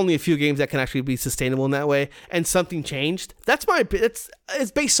there's only a few games that can actually be sustainable in that way, and something changed.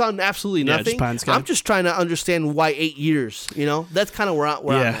 It's based on absolutely nothing. I'm just trying to understand why 8 years. That's kind of where I'm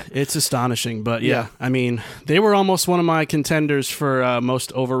at. It's astonishing, but I mean, they were almost one of my contenders for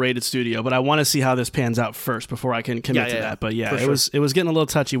most overrated studio, but I want to see how this pans out first before I can commit to that. But it was getting a little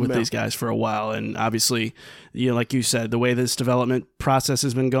touchy with these guys for a while, and obviously, like you said, the way this development process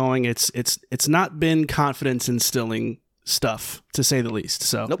has been going, it's not been confidence instilling stuff, to say the least.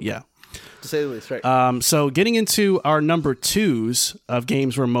 So to say the least, right? So getting into our number 2s of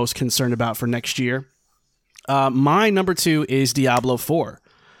games we're most concerned about for next year. My number 2 is Diablo 4.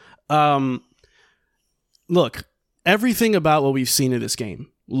 Look, everything about what we've seen in this game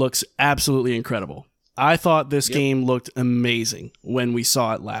looks absolutely incredible. I thought this game looked amazing when we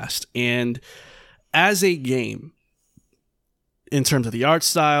saw it last. And as a game, in terms of the art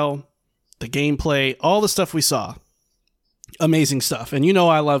style, the gameplay, all the stuff we saw, amazing stuff. And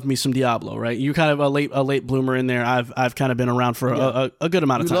I love me some Diablo, right? You're kind of a late bloomer in there. I've kind of been around for a good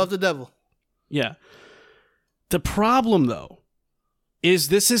amount of time. You love the devil. Yeah. The problem, though, is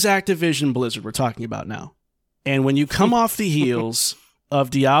this is Activision Blizzard we're talking about now. And when you come off the heels of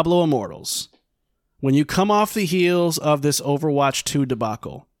Diablo Immortals, when you come off the heels of this Overwatch 2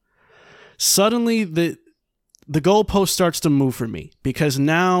 debacle, suddenly the goalpost starts to move for me, because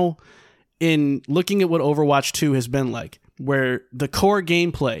now, in looking at what Overwatch 2 has been like, where the core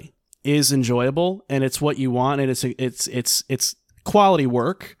gameplay is enjoyable and it's what you want and it's quality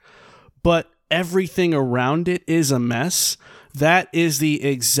work, but everything around it is a mess. That is the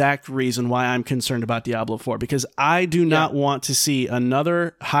exact reason why I'm concerned about Diablo 4, because I do not want to see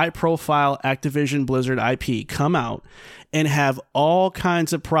another high-profile Activision Blizzard IP come out and have all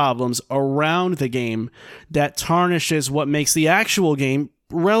kinds of problems around the game that tarnishes what makes the actual game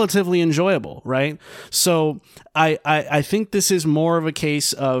relatively enjoyable, right? So I think this is more of a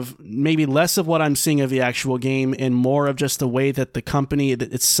case of maybe less of what I'm seeing of the actual game and more of just the way that the company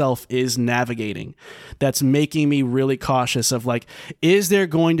itself is navigating. That's making me really cautious of, like, is there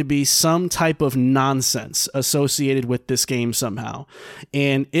going to be some type of nonsense associated with this game somehow?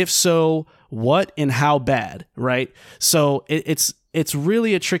 And if so, what and how bad, right? So it's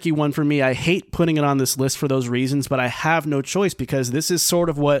really a tricky one for me. I hate putting it on this list for those reasons, but I have no choice, because this is sort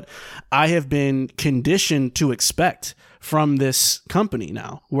of what I have been conditioned to expect from this company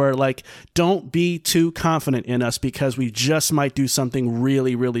now, where, like, don't be too confident in us, because we just might do something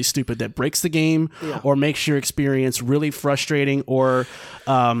really, really stupid that breaks the game or makes your experience really frustrating or,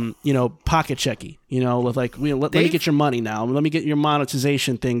 pocket checky. Let me get your money now. Let me get your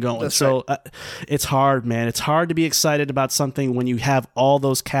monetization thing going. That's so right. It's hard, man. It's hard to be excited about something when you have all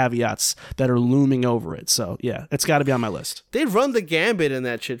those caveats that are looming over it. So, yeah, it's got to be on my list. They run the gambit in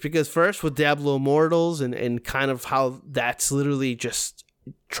that shit, because first with Diablo Immortals and kind of how that's literally just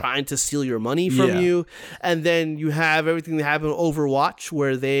trying to steal your money from you, and then you have everything that happened with Overwatch,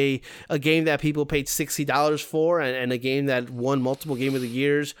 where a game that people paid $60 for and a game that won multiple Game of the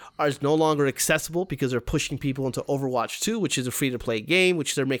Years is no longer accessible because they're pushing people into Overwatch 2, which is a free-to-play game,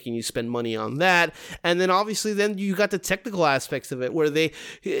 which they're making you spend money on that. And then obviously then you got the technical aspects of it, where the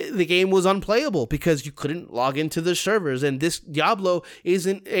game was unplayable because you couldn't log into the servers. And this Diablo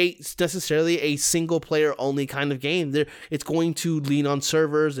isn't necessarily a single-player only kind of game. It's going to lean on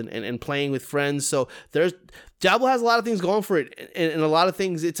servers and playing with friends. So Diablo has a lot of things going for it, and a lot of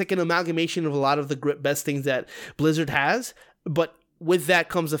things, it's like an amalgamation of a lot of the best things that Blizzard has, but with that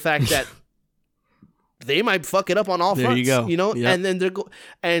comes the fact that they might fuck it up on all fronts. There you go. And then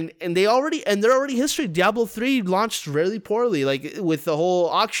they're already history. Diablo 3 launched really poorly, like with the whole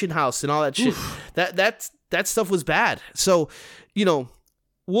auction house and all that shit. That stuff was bad. So,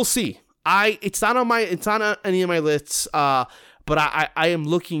 we'll see. It's not on any of my lists. But I am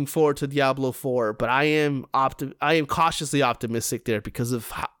looking forward to Diablo 4, but I am cautiously optimistic there because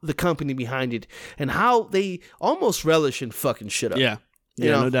of the company behind it and how they almost relish in fucking shit up. Yeah,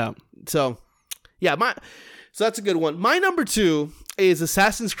 no doubt. So, so that's a good one. My number 2 is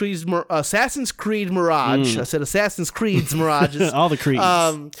Assassin's Creed Mirage. I said Assassin's Creed's Mirages. All the creeds.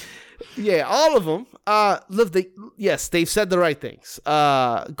 All of them. They've said the right things.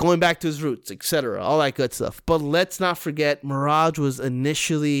 Going back to his roots, etc., all that good stuff. But let's not forget, Mirage was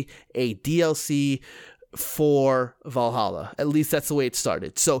initially a DLC for Valhalla. At least that's the way it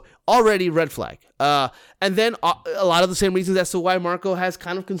started. So already red flag. And then a lot of the same reasons as to why Marco has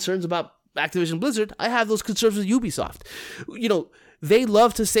kind of concerns about Activision Blizzard. I have those concerns with Ubisoft. They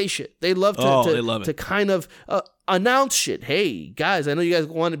love to say shit. They love to they love it. to kind of announce shit. Hey, guys, I know you guys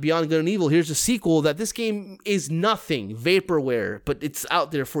want Beyond Good and Evil. Here's a sequel that this game is nothing, vaporware, but it's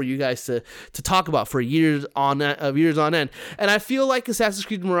out there for you guys to talk about for years on end. And I feel like Assassin's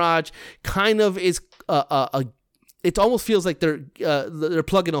Creed Mirage kind of is it almost feels like they're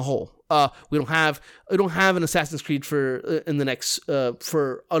plugging a hole. We don't have an Assassin's Creed in the next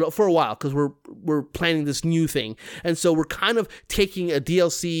for a while because we're planning this new thing, and so we're kind of taking a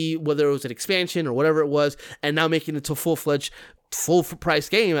DLC, whether it was an expansion or whatever it was, and now making it to a full-fledged, full-price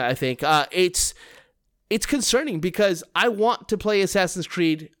game. I think it's concerning because I want to play Assassin's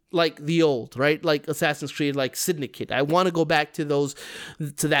Creed like the old, right? Like Assassin's Creed, like Syndicate. I want to go back to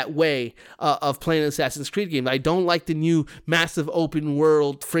that way of playing an Assassin's Creed game. I don't like the new massive open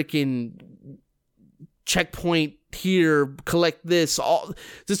world freaking checkpoint here, collect this. All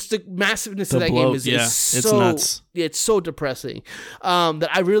just the massiveness of that game is so it's nuts. It's so depressing that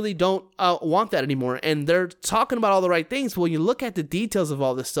I really don't want that anymore. And they're talking about all the right things, but when you look at the details of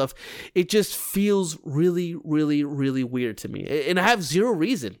all this stuff, it just feels really, really, really weird to me. And I have no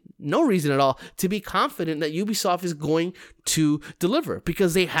reason at all to be confident that Ubisoft is going to deliver,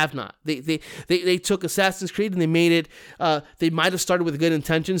 because they have not. They took Assassin's Creed and they made it. They might have started with good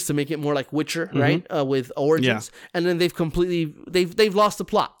intentions to make it more like Witcher, right? With Origins, and then they've lost the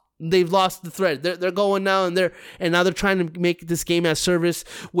plot. They've lost the thread. They're going now and now they're trying to make this game as service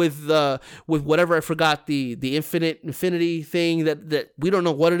with whatever, I forgot, the infinity thing that we don't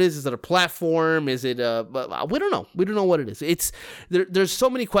know what it is. Is it a platform? Is it we don't know. We don't know what it is. There's so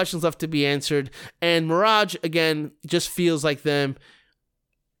many questions left to be answered, and Mirage again just feels like them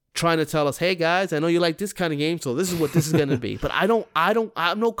trying to tell us, hey guys, I know you like this kind of game, so this is what this is going to be. But I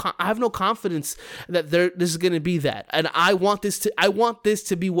have no confidence that this is going to be that. And I want this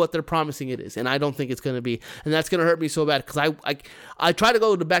to be what they're promising it is, and I don't think it's going to be. And that's going to hurt me so bad, because I try to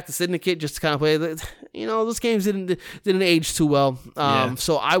go back to Syndicate just to kind of play. Those games didn't age too well.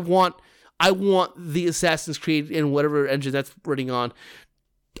 So I want the Assassin's Creed in whatever engine that's running on,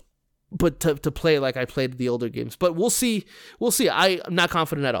 but to play like I played the older games. But we'll see. I'm not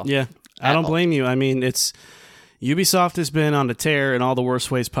confident at all. Yeah, I don't blame you. I mean, Ubisoft has been on a tear in all the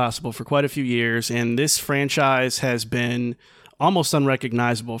worst ways possible for quite a few years, and this franchise has been almost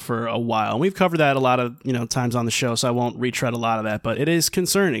unrecognizable for a while. And we've covered that a lot of times on the show, so I won't retread a lot of that. But it is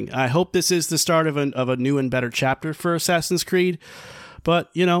concerning. I hope this is the start of a new and better chapter for Assassin's Creed. But,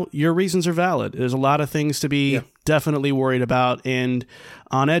 your reasons are valid. There's a lot of things to be definitely worried about and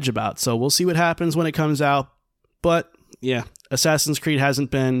on edge about. So we'll see what happens when it comes out. But, yeah, Assassin's Creed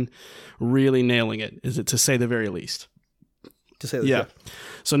hasn't been really nailing it, is it, to say the very least. To say the least. Yeah.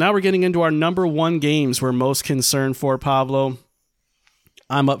 So now we're getting into our number one games we're most concerned for, Pablo.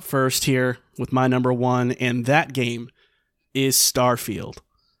 I'm up first here with my number one, and that game is Starfield.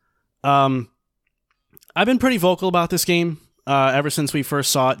 I've been pretty vocal about this game ever since we first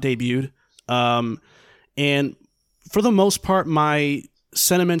saw it debuted. And for the most part, my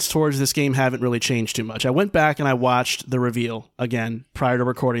sentiments towards this game haven't really changed too much. I went back and I watched the reveal again prior to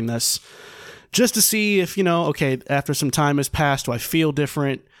recording this, just to see if, after some time has passed, do I feel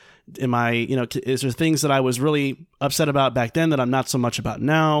different? Am I, is there things that I was really upset about back then that I'm not so much about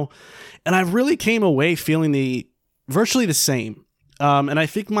now? And I really came away feeling virtually the same. And I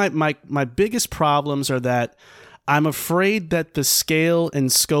think my biggest problems are that I'm afraid that the scale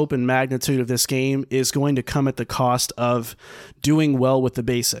and scope and magnitude of this game is going to come at the cost of doing well with the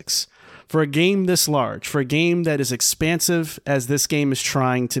basics. For a game this large, for a game that is expansive as this game is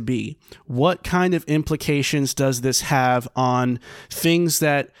trying to be, what kind of implications does this have on things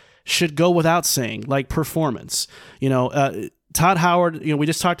that should go without saying, like performance? Todd Howard, we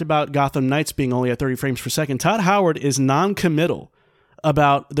just talked about Gotham Knights being only at 30 frames per second. Todd Howard is non-committal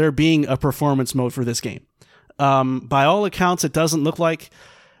about there being a performance mode for this game. By all accounts, it doesn't look like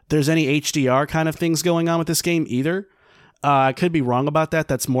there's any HDR kind of things going on with this game either. I could be wrong about that.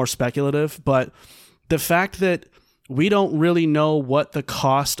 That's more speculative. But the fact that we don't really know what the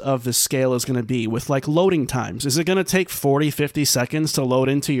cost of the scale is going to be with like loading times. Is it going to take 40, 50 seconds to load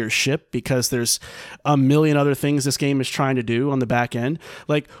into your ship because there's a million other things this game is trying to do on the back end?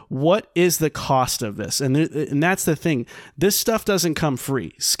 Like, what is the cost of this? And that's the thing. This stuff doesn't come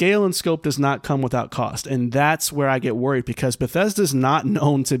free. Scale and scope does not come without cost. And that's where I get worried, because Bethesda's not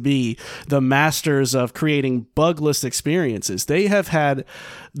known to be the masters of creating bugless experiences. They have had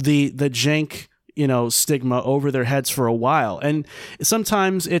the jank stigma over their heads for a while. And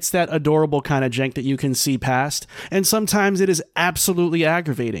sometimes it's that adorable kind of jank that you can see past, and sometimes it is absolutely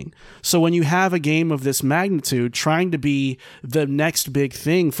aggravating. So when you have a game of this magnitude trying to be the next big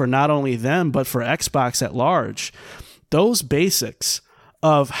thing for not only them, but for Xbox at large, those basics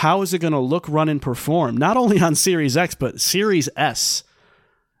of how is it going to look, run, and perform, not only on Series X, but Series S.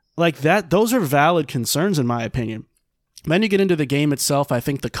 Like that, those are valid concerns in my opinion. Then you get into the game itself. I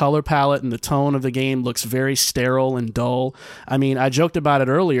think the color palette and the tone of the game looks very sterile and dull. I mean, I joked about it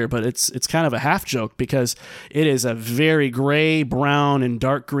earlier, but it's kind of a half joke because it is a very gray, brown, and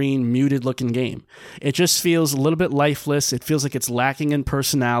dark green muted looking game. It just feels a little bit lifeless. It feels like it's lacking in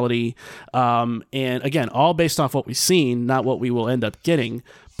personality. And again, all based off what we've seen, not what we will end up getting.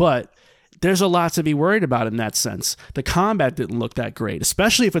 But there's a lot to be worried about in that sense. The combat didn't look that great,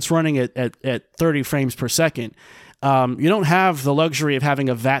 especially if it's running at 30 frames per second. You don't have the luxury of having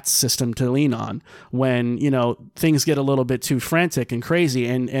a VATS system to lean on when, things get a little bit too frantic and crazy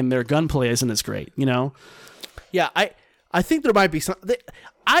and their gunplay isn't as great, Yeah, I think there might be some.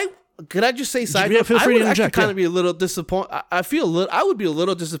 Could I just say side Yeah, feel free to I would interject, actually kind of be a little disappointed. I would be a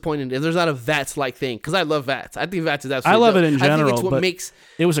little disappointed if there's not a VATS-like thing, because I love VATS. I think VATS is absolutely I love dope. it in general, I think it's what but makes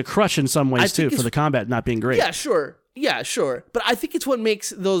it was a crutch in some ways too for the combat not being great. Yeah, sure. But I think it's what makes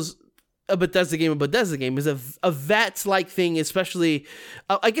those a Bethesda game is a VATS-like thing, especially,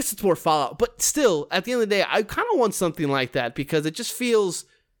 I guess it's more Fallout, but still, at the end of the day, I kind of want something like that because it just feels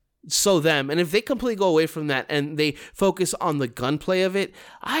so them. And if they completely go away from that and they focus on the gunplay of it,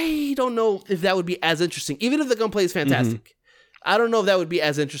 I don't know if that would be as interesting. Even if the gunplay is fantastic, I don't know if that would be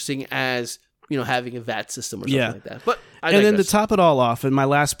as interesting as, having a VAT system or something like that. But and then to top it all off, and my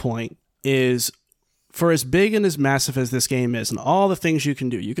last point is, for as big and as massive as this game is and all the things you can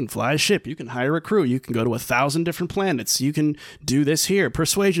do, you can fly a ship, you can hire a crew, you can go to 1,000 different planets, you can do this here,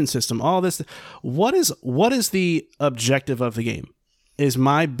 persuasion system, all this. What is the objective of the game is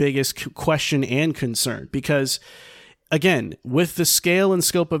my biggest question and concern, because again, with the scale and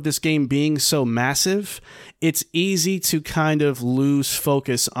scope of this game being so massive, it's easy to kind of lose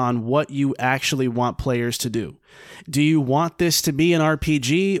focus on what you actually want players to do. Do you want this to be an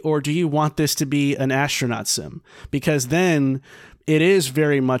RPG or do you want this to be an astronaut sim? Because then it is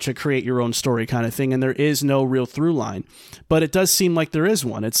very much a create your own story kind of thing and there is no real through line. But it does seem like there is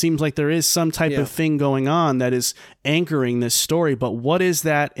one. It seems like there is some type of thing going on that is anchoring this story. But what is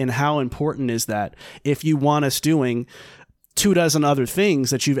that and how important is that if you want us doing 24 other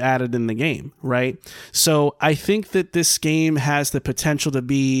things that you've added in the game, right? So I think that this game has the potential to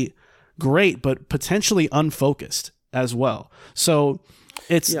be great, but potentially unfocused as well. So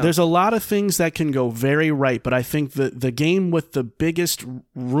there's a lot of things that can go very right, but I think the game with the biggest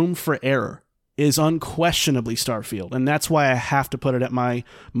room for error is unquestionably Starfield, and that's why I have to put it at my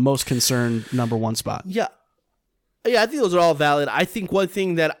most concerned number one spot. Yeah, I think those are all valid. I think one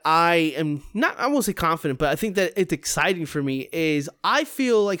thing that I won't say confident, but I think that it's exciting for me is I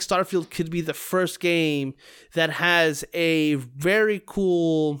feel like Starfield could be the first game that has a very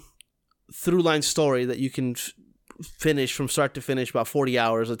cool through-line story that you can finish from start to finish, about 40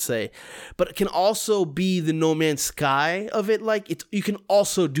 hours, let's say, but it can also be the No Man's Sky of it. Like you can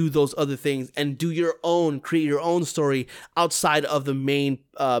also do those other things and create your own story outside of the main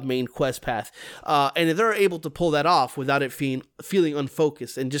quest path. And if they're able to pull that off without it feeling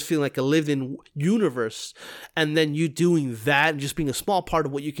unfocused and just feeling like a lived-in universe, and then you doing that and just being a small part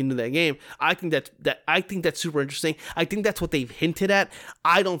of what you can do in that game, I think that's super interesting. I think that's what they've hinted at.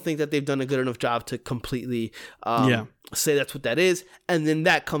 I don't think that they've done a good enough job to completely say that's what that is, and then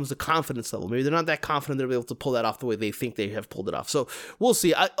that comes the confidence level. Maybe they're not that confident they'll be able to pull that off the way they think they have pulled it off. So we'll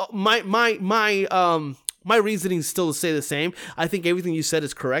see. My reasoning is still to stay the same. I think everything you said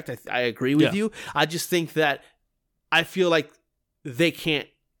is correct. I agree with you. I just think that I feel like they can't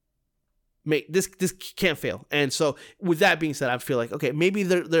make this can't fail. And so with that being said, I feel like, okay, maybe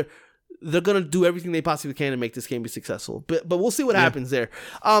they're gonna do everything they possibly can to make this game be successul. But we'll see what happens there.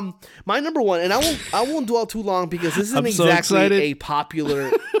 My number one, and I won't dwell too long because this isn't exactly a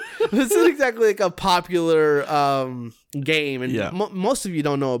popular this isn't exactly like a popular game, and most of you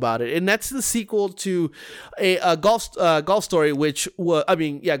don't know about it. And that's the sequel to a Golf Story, which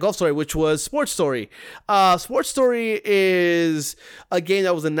was Sports Story. Sports Story is a game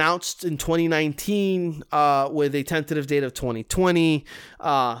that was announced in 2019 with a tentative date of 2020.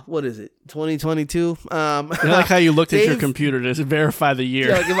 What is it? 2022. I like how you looked at your computer to verify the year.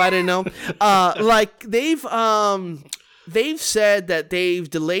 Yeah, like if I didn't know. They've said that they've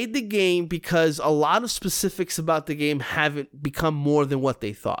delayed the game because a lot of specifics about the game haven't become more than what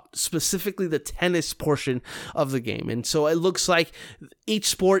they thought, specifically the tennis portion of the game. And so it looks like each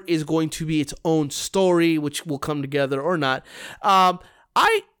sport is going to be its own story, which will come together or not. I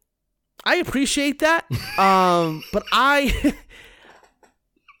appreciate that, but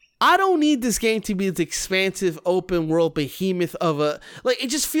I don't need this game to be this expansive open world behemoth of it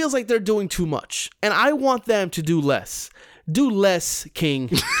just feels like they're doing too much, and I want them to do less. do less, King.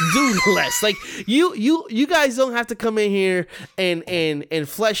 Do less. Like you guys don't have to come in here and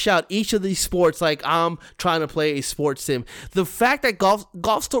flesh out each of these sports like I'm trying to play a sports sim. The fact that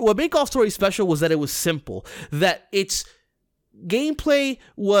Golf Story, what made Golf Story special was that it was simple. That its gameplay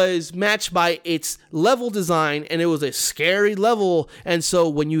was matched by its level design, and it was a scary level, and so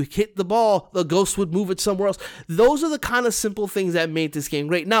when you hit the ball, the ghost would move it somewhere else. Those are the kind of simple things that made this game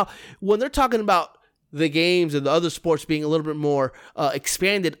great. Now, when they're talking about the games and the other sports being a little bit more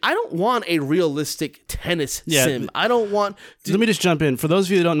expanded, I don't want a realistic tennis sim. I don't want to... Let me just jump in. For those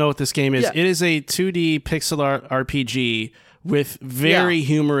of you that don't know what this game is, it is a 2D pixel art RPG with very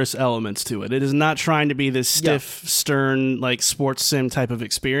humorous elements to it. It is not trying to be this stiff, stern, like sports sim type of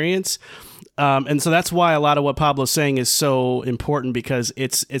experience. And so that's why a lot of what Pablo's saying is so important, because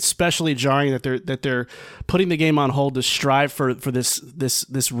it's especially jarring that they're putting the game on hold to strive for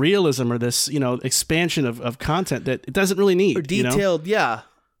this realism or this expansion of content that it doesn't really need. Or detailed,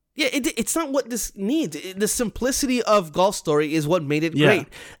 it's not what this needs. The simplicity of Golf Story is what made it great.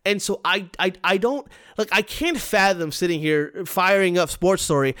 And so I don't, like, I can't fathom sitting here firing up Sports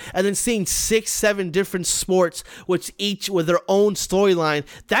Story and then seeing 6-7 different sports which each with their own storyline.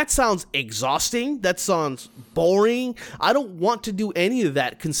 That sounds exhausting. That sounds boring. I don't want to do any of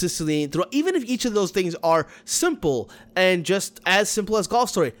that consistently through, even if each of those things are simple and just as simple as Golf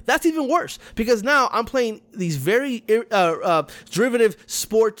Story. That's even worse, because now I'm playing these very derivative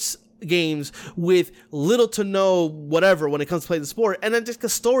sports games with little to no whatever when it comes to playing the sport, and then just a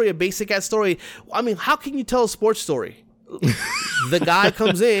story, a basic ass story. I mean, how can you tell a sports story? The guy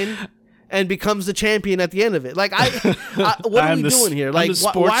comes in and becomes the champion at the end of it. Like, what are we doing here? Like, I'm the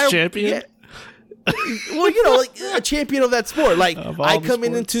sports champion. Well, like a champion of that sport. Like, I come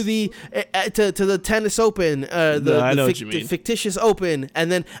into the to the tennis open, the fictitious open,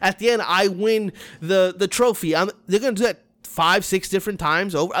 and then at the end I win the trophy. They're gonna do that 5-6 different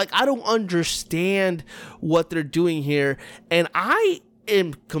times over. Like, I don't understand what they're doing here, and I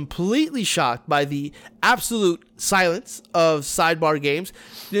am completely shocked by the absolute silence of sidebar games.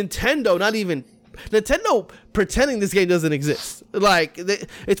 Nintendo pretending this game doesn't exist. Like,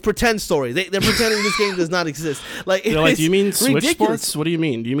 it's pretend story. They're pretending this game does not exist. Like, do you mean Switch Sports? What do you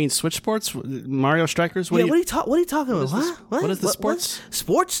mean? Do you mean Switch Sports? Mario Strikers? What are you talking about? What is the sports?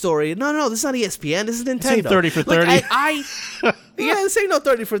 Sports Story? No, this is not ESPN. This is Nintendo. This ain't 30 for 30. This ain't no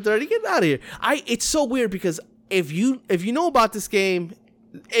 30 for 30. Get out of here. It's so weird, because if you know about this game,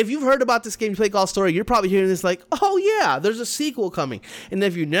 if you've heard about this game, you play Golf Story, you're probably hearing this like, oh yeah, there's a sequel coming. And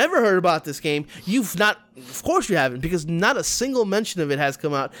if you've never heard about this game, of course you haven't, because not a single mention of it has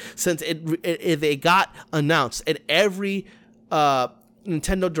come out since it got announced. At every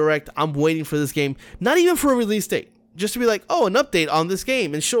Nintendo Direct, I'm waiting for this game, not even for a release date, just to be like, oh, an update on this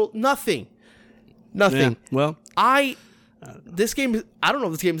game, and show nothing. Yeah, well, this game, I don't know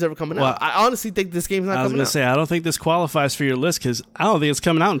if this game's ever coming out. I honestly think this game's not coming out. I was going to say, I don't think this qualifies for your list, because I don't think it's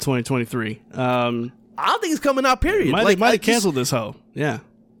coming out in 2023. I don't think it's coming out, period. They might have canceled this hoe. Yeah.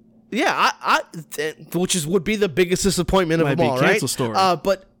 Yeah, which would be the biggest disappointment of them all, right? Cancel story.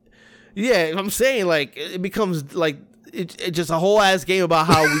 But yeah, I'm saying, like, it becomes like it's just a whole ass game about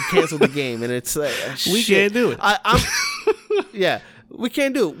how we canceled the game, and it's we can't do it. Yeah, we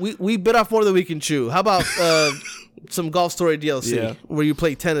can't do it. We bit off more than we can chew. How about some Golf Story DLC where you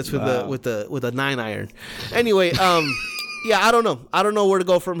play tennis with a 9-iron? Anyway, I don't know. I don't know where to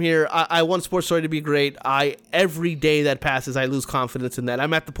go from here. I want Sports Story to be great. Every day that passes, I lose confidence in that.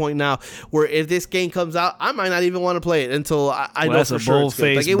 I'm at the point now where if this game comes out, I might not even want to play it until I know for sure it's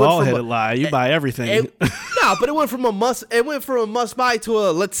good. That's a bold-faced, bald-headed lie. You buy everything. But it went from a must buy to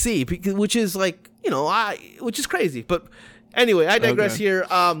a let's see, which is like, which is crazy. But anyway, I digress here.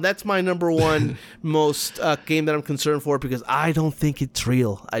 That's my number one most game that I'm concerned for, because I don't think it's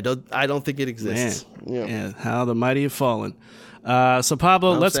real. I don't think it exists. Yeah, how the mighty have fallen. So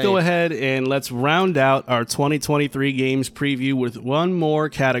Pablo, let's go ahead and let's round out our 2023 games preview with one more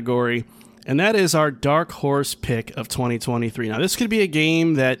category, and that is our dark horse pick of 2023. Now, this could be a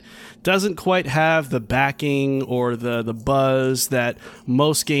game that doesn't quite have the backing or the buzz that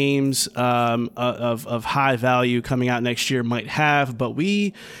most games of high value coming out next year might have, but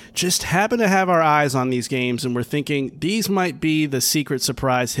we just happen to have our eyes on these games, and we're thinking these might be the secret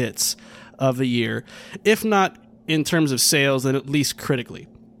surprise hits of the year, if not in terms of sales, then at least critically.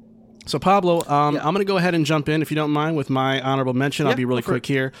 So Pablo, I'm going to go ahead and jump in, if you don't mind, with my honorable mention. I'll be really quick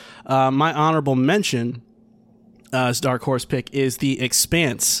here. My honorable mention as dark horse pick is The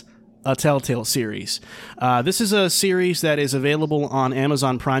Expanse, a Telltale series. This is a series that is available on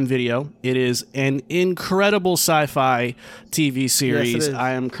Amazon Prime Video. It is an incredible sci-fi TV series. Yes, it is.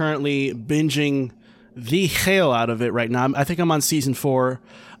 I am currently binging the hell out of it right now. I think I'm on season 4.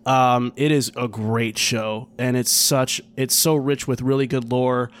 It is a great show, and it's so rich with really good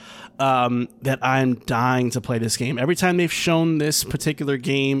lore that I'm dying to play this game. Every time they've shown this particular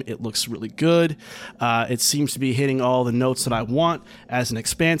game, it looks really good. It seems to be hitting all the notes that I want as an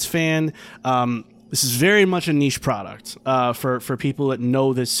Expanse fan. This is very much a niche product for people that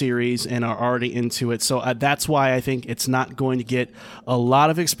know this series and are already into it. So that's why I think it's not going to get a lot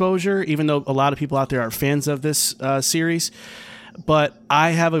of exposure, even though a lot of people out there are fans of this series. But I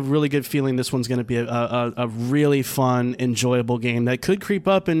have a really good feeling this one's going to be a really fun, enjoyable game that could creep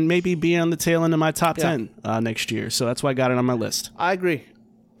up and maybe be on the tail end of my top 10 next year. So that's why I got it on my list. I agree.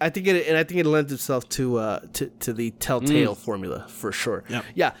 I think it lends itself to the Telltale formula for sure. Yep.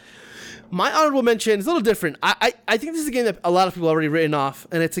 Yeah. My honorable mention is a little different. I think this is a game that a lot of people have already written off,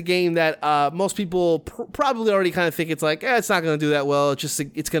 and it's a game that most people probably already kind of think it's like, it's not going to do that well. It's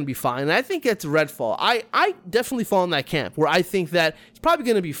going to be fine. And I think it's Redfall. I definitely fall in that camp where I think that it's probably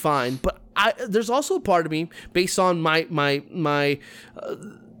going to be fine, but there's also a part of me based on my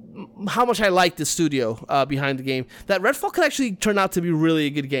how much I like the studio behind the game that Redfall could actually turn out to be really a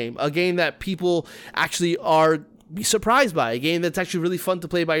good game, a game that people actually be surprised by, a game that's actually really fun to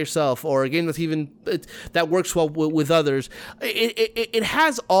play by yourself, or a game that's that works well with others. It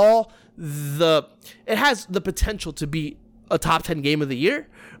has the potential to be a top 10 game of the year,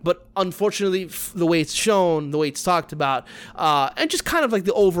 but unfortunately, the way it's shown, the way it's talked about, and just kind of like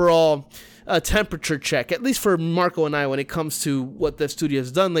the overall temperature check, at least for Marco and I, when it comes to what the studio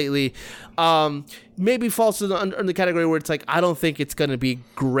has done lately, maybe falls under the category where it's like, I don't think it's going to be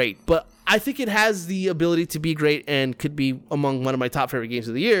great, but I think it has the ability to be great and could be among one of my top favorite games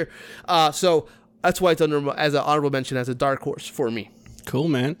of the year. So that's why it's as an honorable mention, as a dark horse for me. Cool,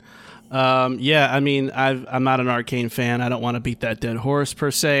 man. Yeah, I mean, I'm not an Arcane fan. I don't want to beat that dead horse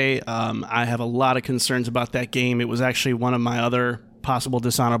per se. I have a lot of concerns about that game. It was actually one of my other possible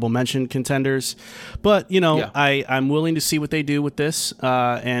dishonorable mention contenders, but I'm willing to see what they do with this,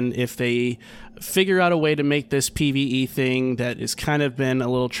 and if they figure out a way to make this PvE thing that has kind of been a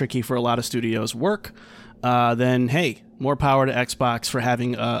little tricky for a lot of studios work, then hey, more power to Xbox for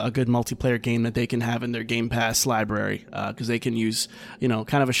having a good multiplayer game that they can have in their Game Pass library, because they can use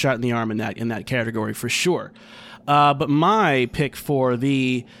kind of a shot in the arm in that category for sure. But my pick for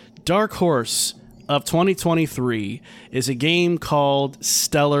the dark horse of 2023 is a game called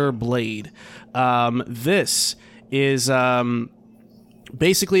Stellar Blade. This is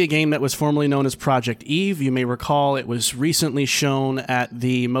basically a game that was formerly known as Project Eve. You may recall it was recently shown at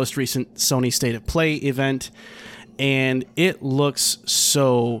the most recent Sony State of Play event, and it looks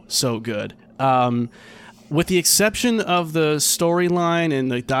so good. With the exception of the storyline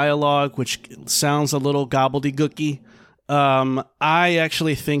and the dialogue, which sounds a little gobbledygooky, I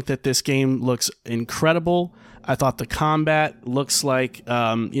actually think that this game looks incredible. I thought the combat looks like,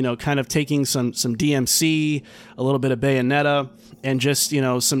 kind of taking some DMC, a little bit of Bayonetta, and just,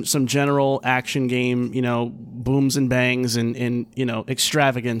 some general action game, booms and bangs and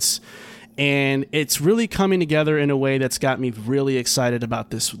extravagance. And it's really coming together in a way that's got me really excited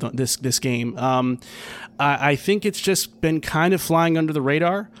about this game. I think it's just been kind of flying under the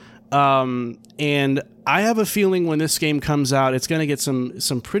radar. And I have a feeling when this game comes out, it's going to get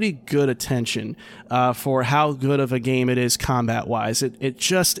some pretty good attention for how good of a game it is combat-wise.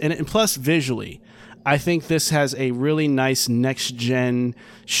 And plus visually, I think this has a really nice next-gen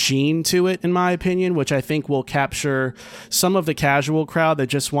sheen to it, in my opinion, which I think will capture some of the casual crowd that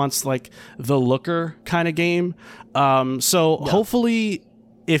just wants like the looker kind of game. Hopefully,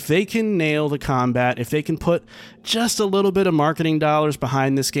 if they can nail the combat, if they can put just a little bit of marketing dollars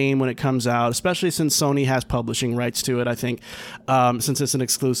behind this game when it comes out, especially since Sony has publishing rights to it, I think, since it's an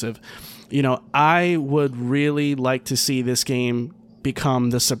exclusive, I would really like to see this game become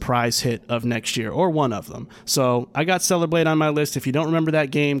the surprise hit of next year, or one of them. So I got Stellar Blade on my list. If you don't remember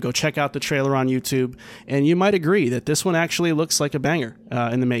that game, go check out the trailer on YouTube, and you might agree that this one actually looks like a banger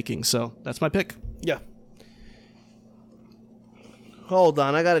in the making. So that's my pick. Yeah. Hold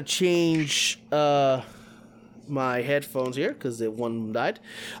on, I gotta change my headphones here because one died.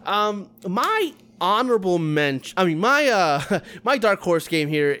 My honorable mention, my dark horse game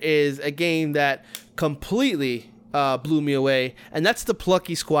here is a game that completely blew me away, and that's the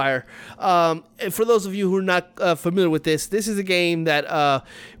Plucky Squire. And for those of you who are not familiar with this is a game that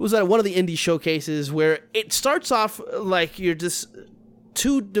was at one of the indie showcases where it starts off like you're just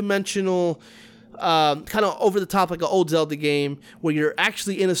two-dimensional kind of over the top, like an old Zelda game where you're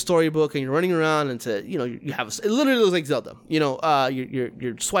actually in a storybook and you're running around and you have it literally looks like Zelda.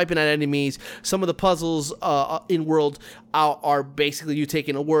 You're swiping at enemies. Some of the puzzles in world are basically you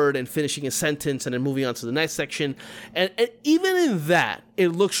taking a word and finishing a sentence and then moving on to the next section. And even in that, it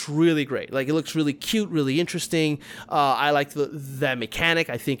looks really great. Like, it looks really cute, really interesting. I like that mechanic.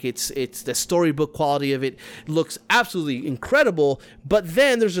 I think it's the storybook quality of it looks absolutely incredible. But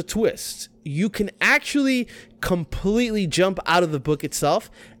then there's a twist. You can actually completely jump out of the book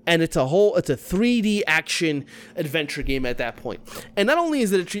itself, and it's a 3D action adventure game at that point. And not only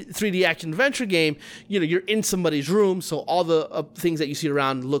is it a 3D action adventure game, you're in somebody's room, so all the things that you see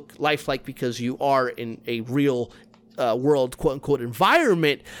around look lifelike because you are in a real world, quote unquote,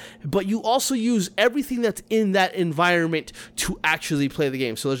 environment, but you also use everything that's in that environment to actually play the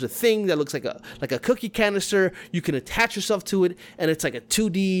game. So there's a thing that looks like a cookie canister. You can attach yourself to it, and it's like a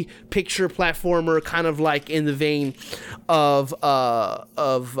 2D picture platformer, kind of like in the vein of the.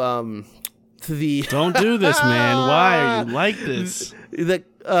 Don't do this, man. Why are you like this? The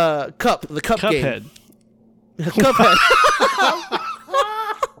cup game. Cuphead. Cuphead.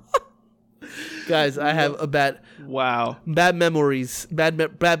 Guys, I have a bad memories, bad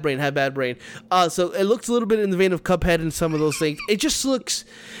brain. So it looks a little bit in the vein of Cuphead and some of those things.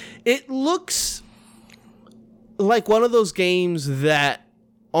 It looks like one of those games that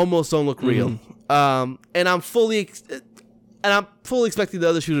almost don't look real. And I'm fully expecting the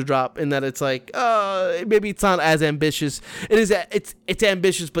other shoe to drop, in that it's like, maybe it's not as ambitious. It's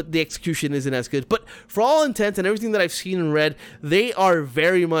ambitious, but the execution isn't as good. But for all intents and everything that I've seen and read, they are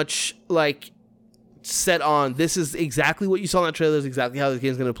very much like set on, this is exactly what you saw in that trailer, is exactly how this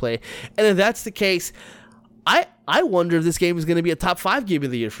game's going to play. And if that's the case, I wonder if this game is going to be a top 5 game of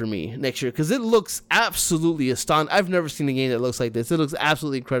the year for me next year, because it looks absolutely astonishing. I've never seen a game that looks like this. It looks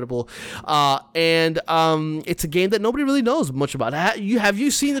absolutely incredible. And it's a game that nobody really knows much about. Have you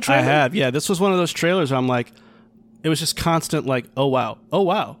seen the trailer? I have, yeah. This was one of those trailers where I'm like, it was just constant, like, oh wow, oh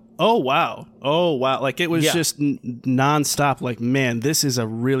wow, oh wow, oh wow. Like, it was just nonstop. Like, man, this is a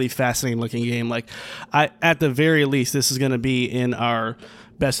really fascinating looking game. Like, at the very least, this is going to be in our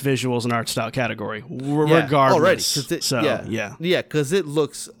best visuals and art style category, regardless. Because it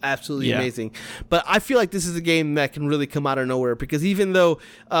looks absolutely amazing. But I feel like this is a game that can really come out of nowhere, because even though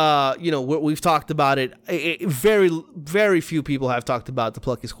we've talked about it, very very few people have talked about the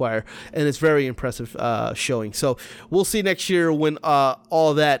Plucky Squire, and it's very impressive showing. So we'll see next year when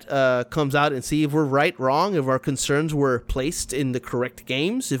all that comes out, and see if we're right, wrong, if our concerns were placed in the correct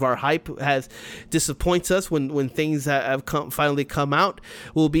games, if our hype disappoints us when things have finally come out.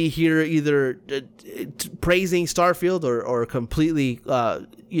 We'll be here either praising Starfield or completely,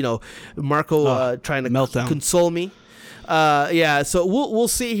 Marco trying to meltdown. Console me. So we'll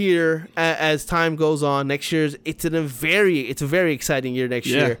see here as time goes on. Next year's it's a very exciting year next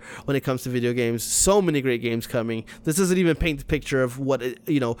year when it comes to video games. So many great games coming. This doesn't even paint the picture of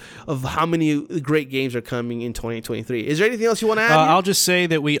of how many great games are coming in 2023. Is there anything else you want to add? I'll just say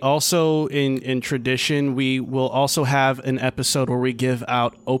that we also, in tradition, we will also have an episode where we give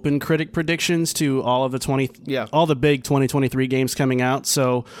out open critic predictions to all of the all the big 2023 games coming out.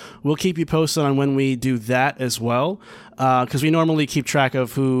 So we'll keep you posted on when we do that as well. Because we normally keep track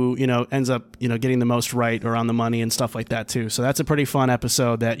of who ends up getting the most right or on the money and stuff like that too. So that's a pretty fun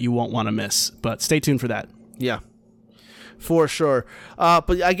episode that you won't want to miss. But stay tuned for that. Yeah, for sure.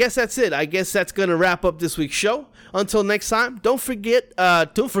 But I guess that's it. I guess that's gonna wrap up this week's show. Until next time, don't forget to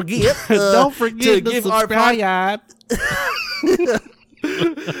give subscribe. Don't forget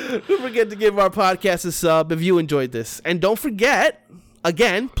to give our podcast a sub if you enjoyed this, and don't forget.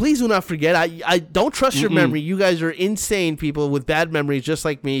 Again, please do not forget, I don't trust your memory. You guys are insane people with bad memories just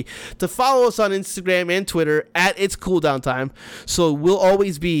like me. To follow us on Instagram and Twitter at It's Cooldown Time. So we'll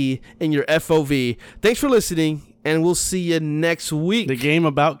always be in your FOV. Thanks for listening, and we'll see you next week. The game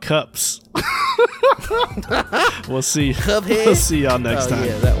about cups. We'll see. Cuphead? We'll see y'all next time.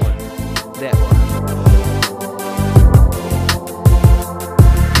 Yeah, that one.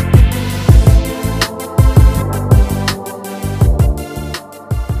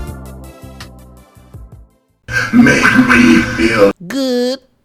 Make me feel good.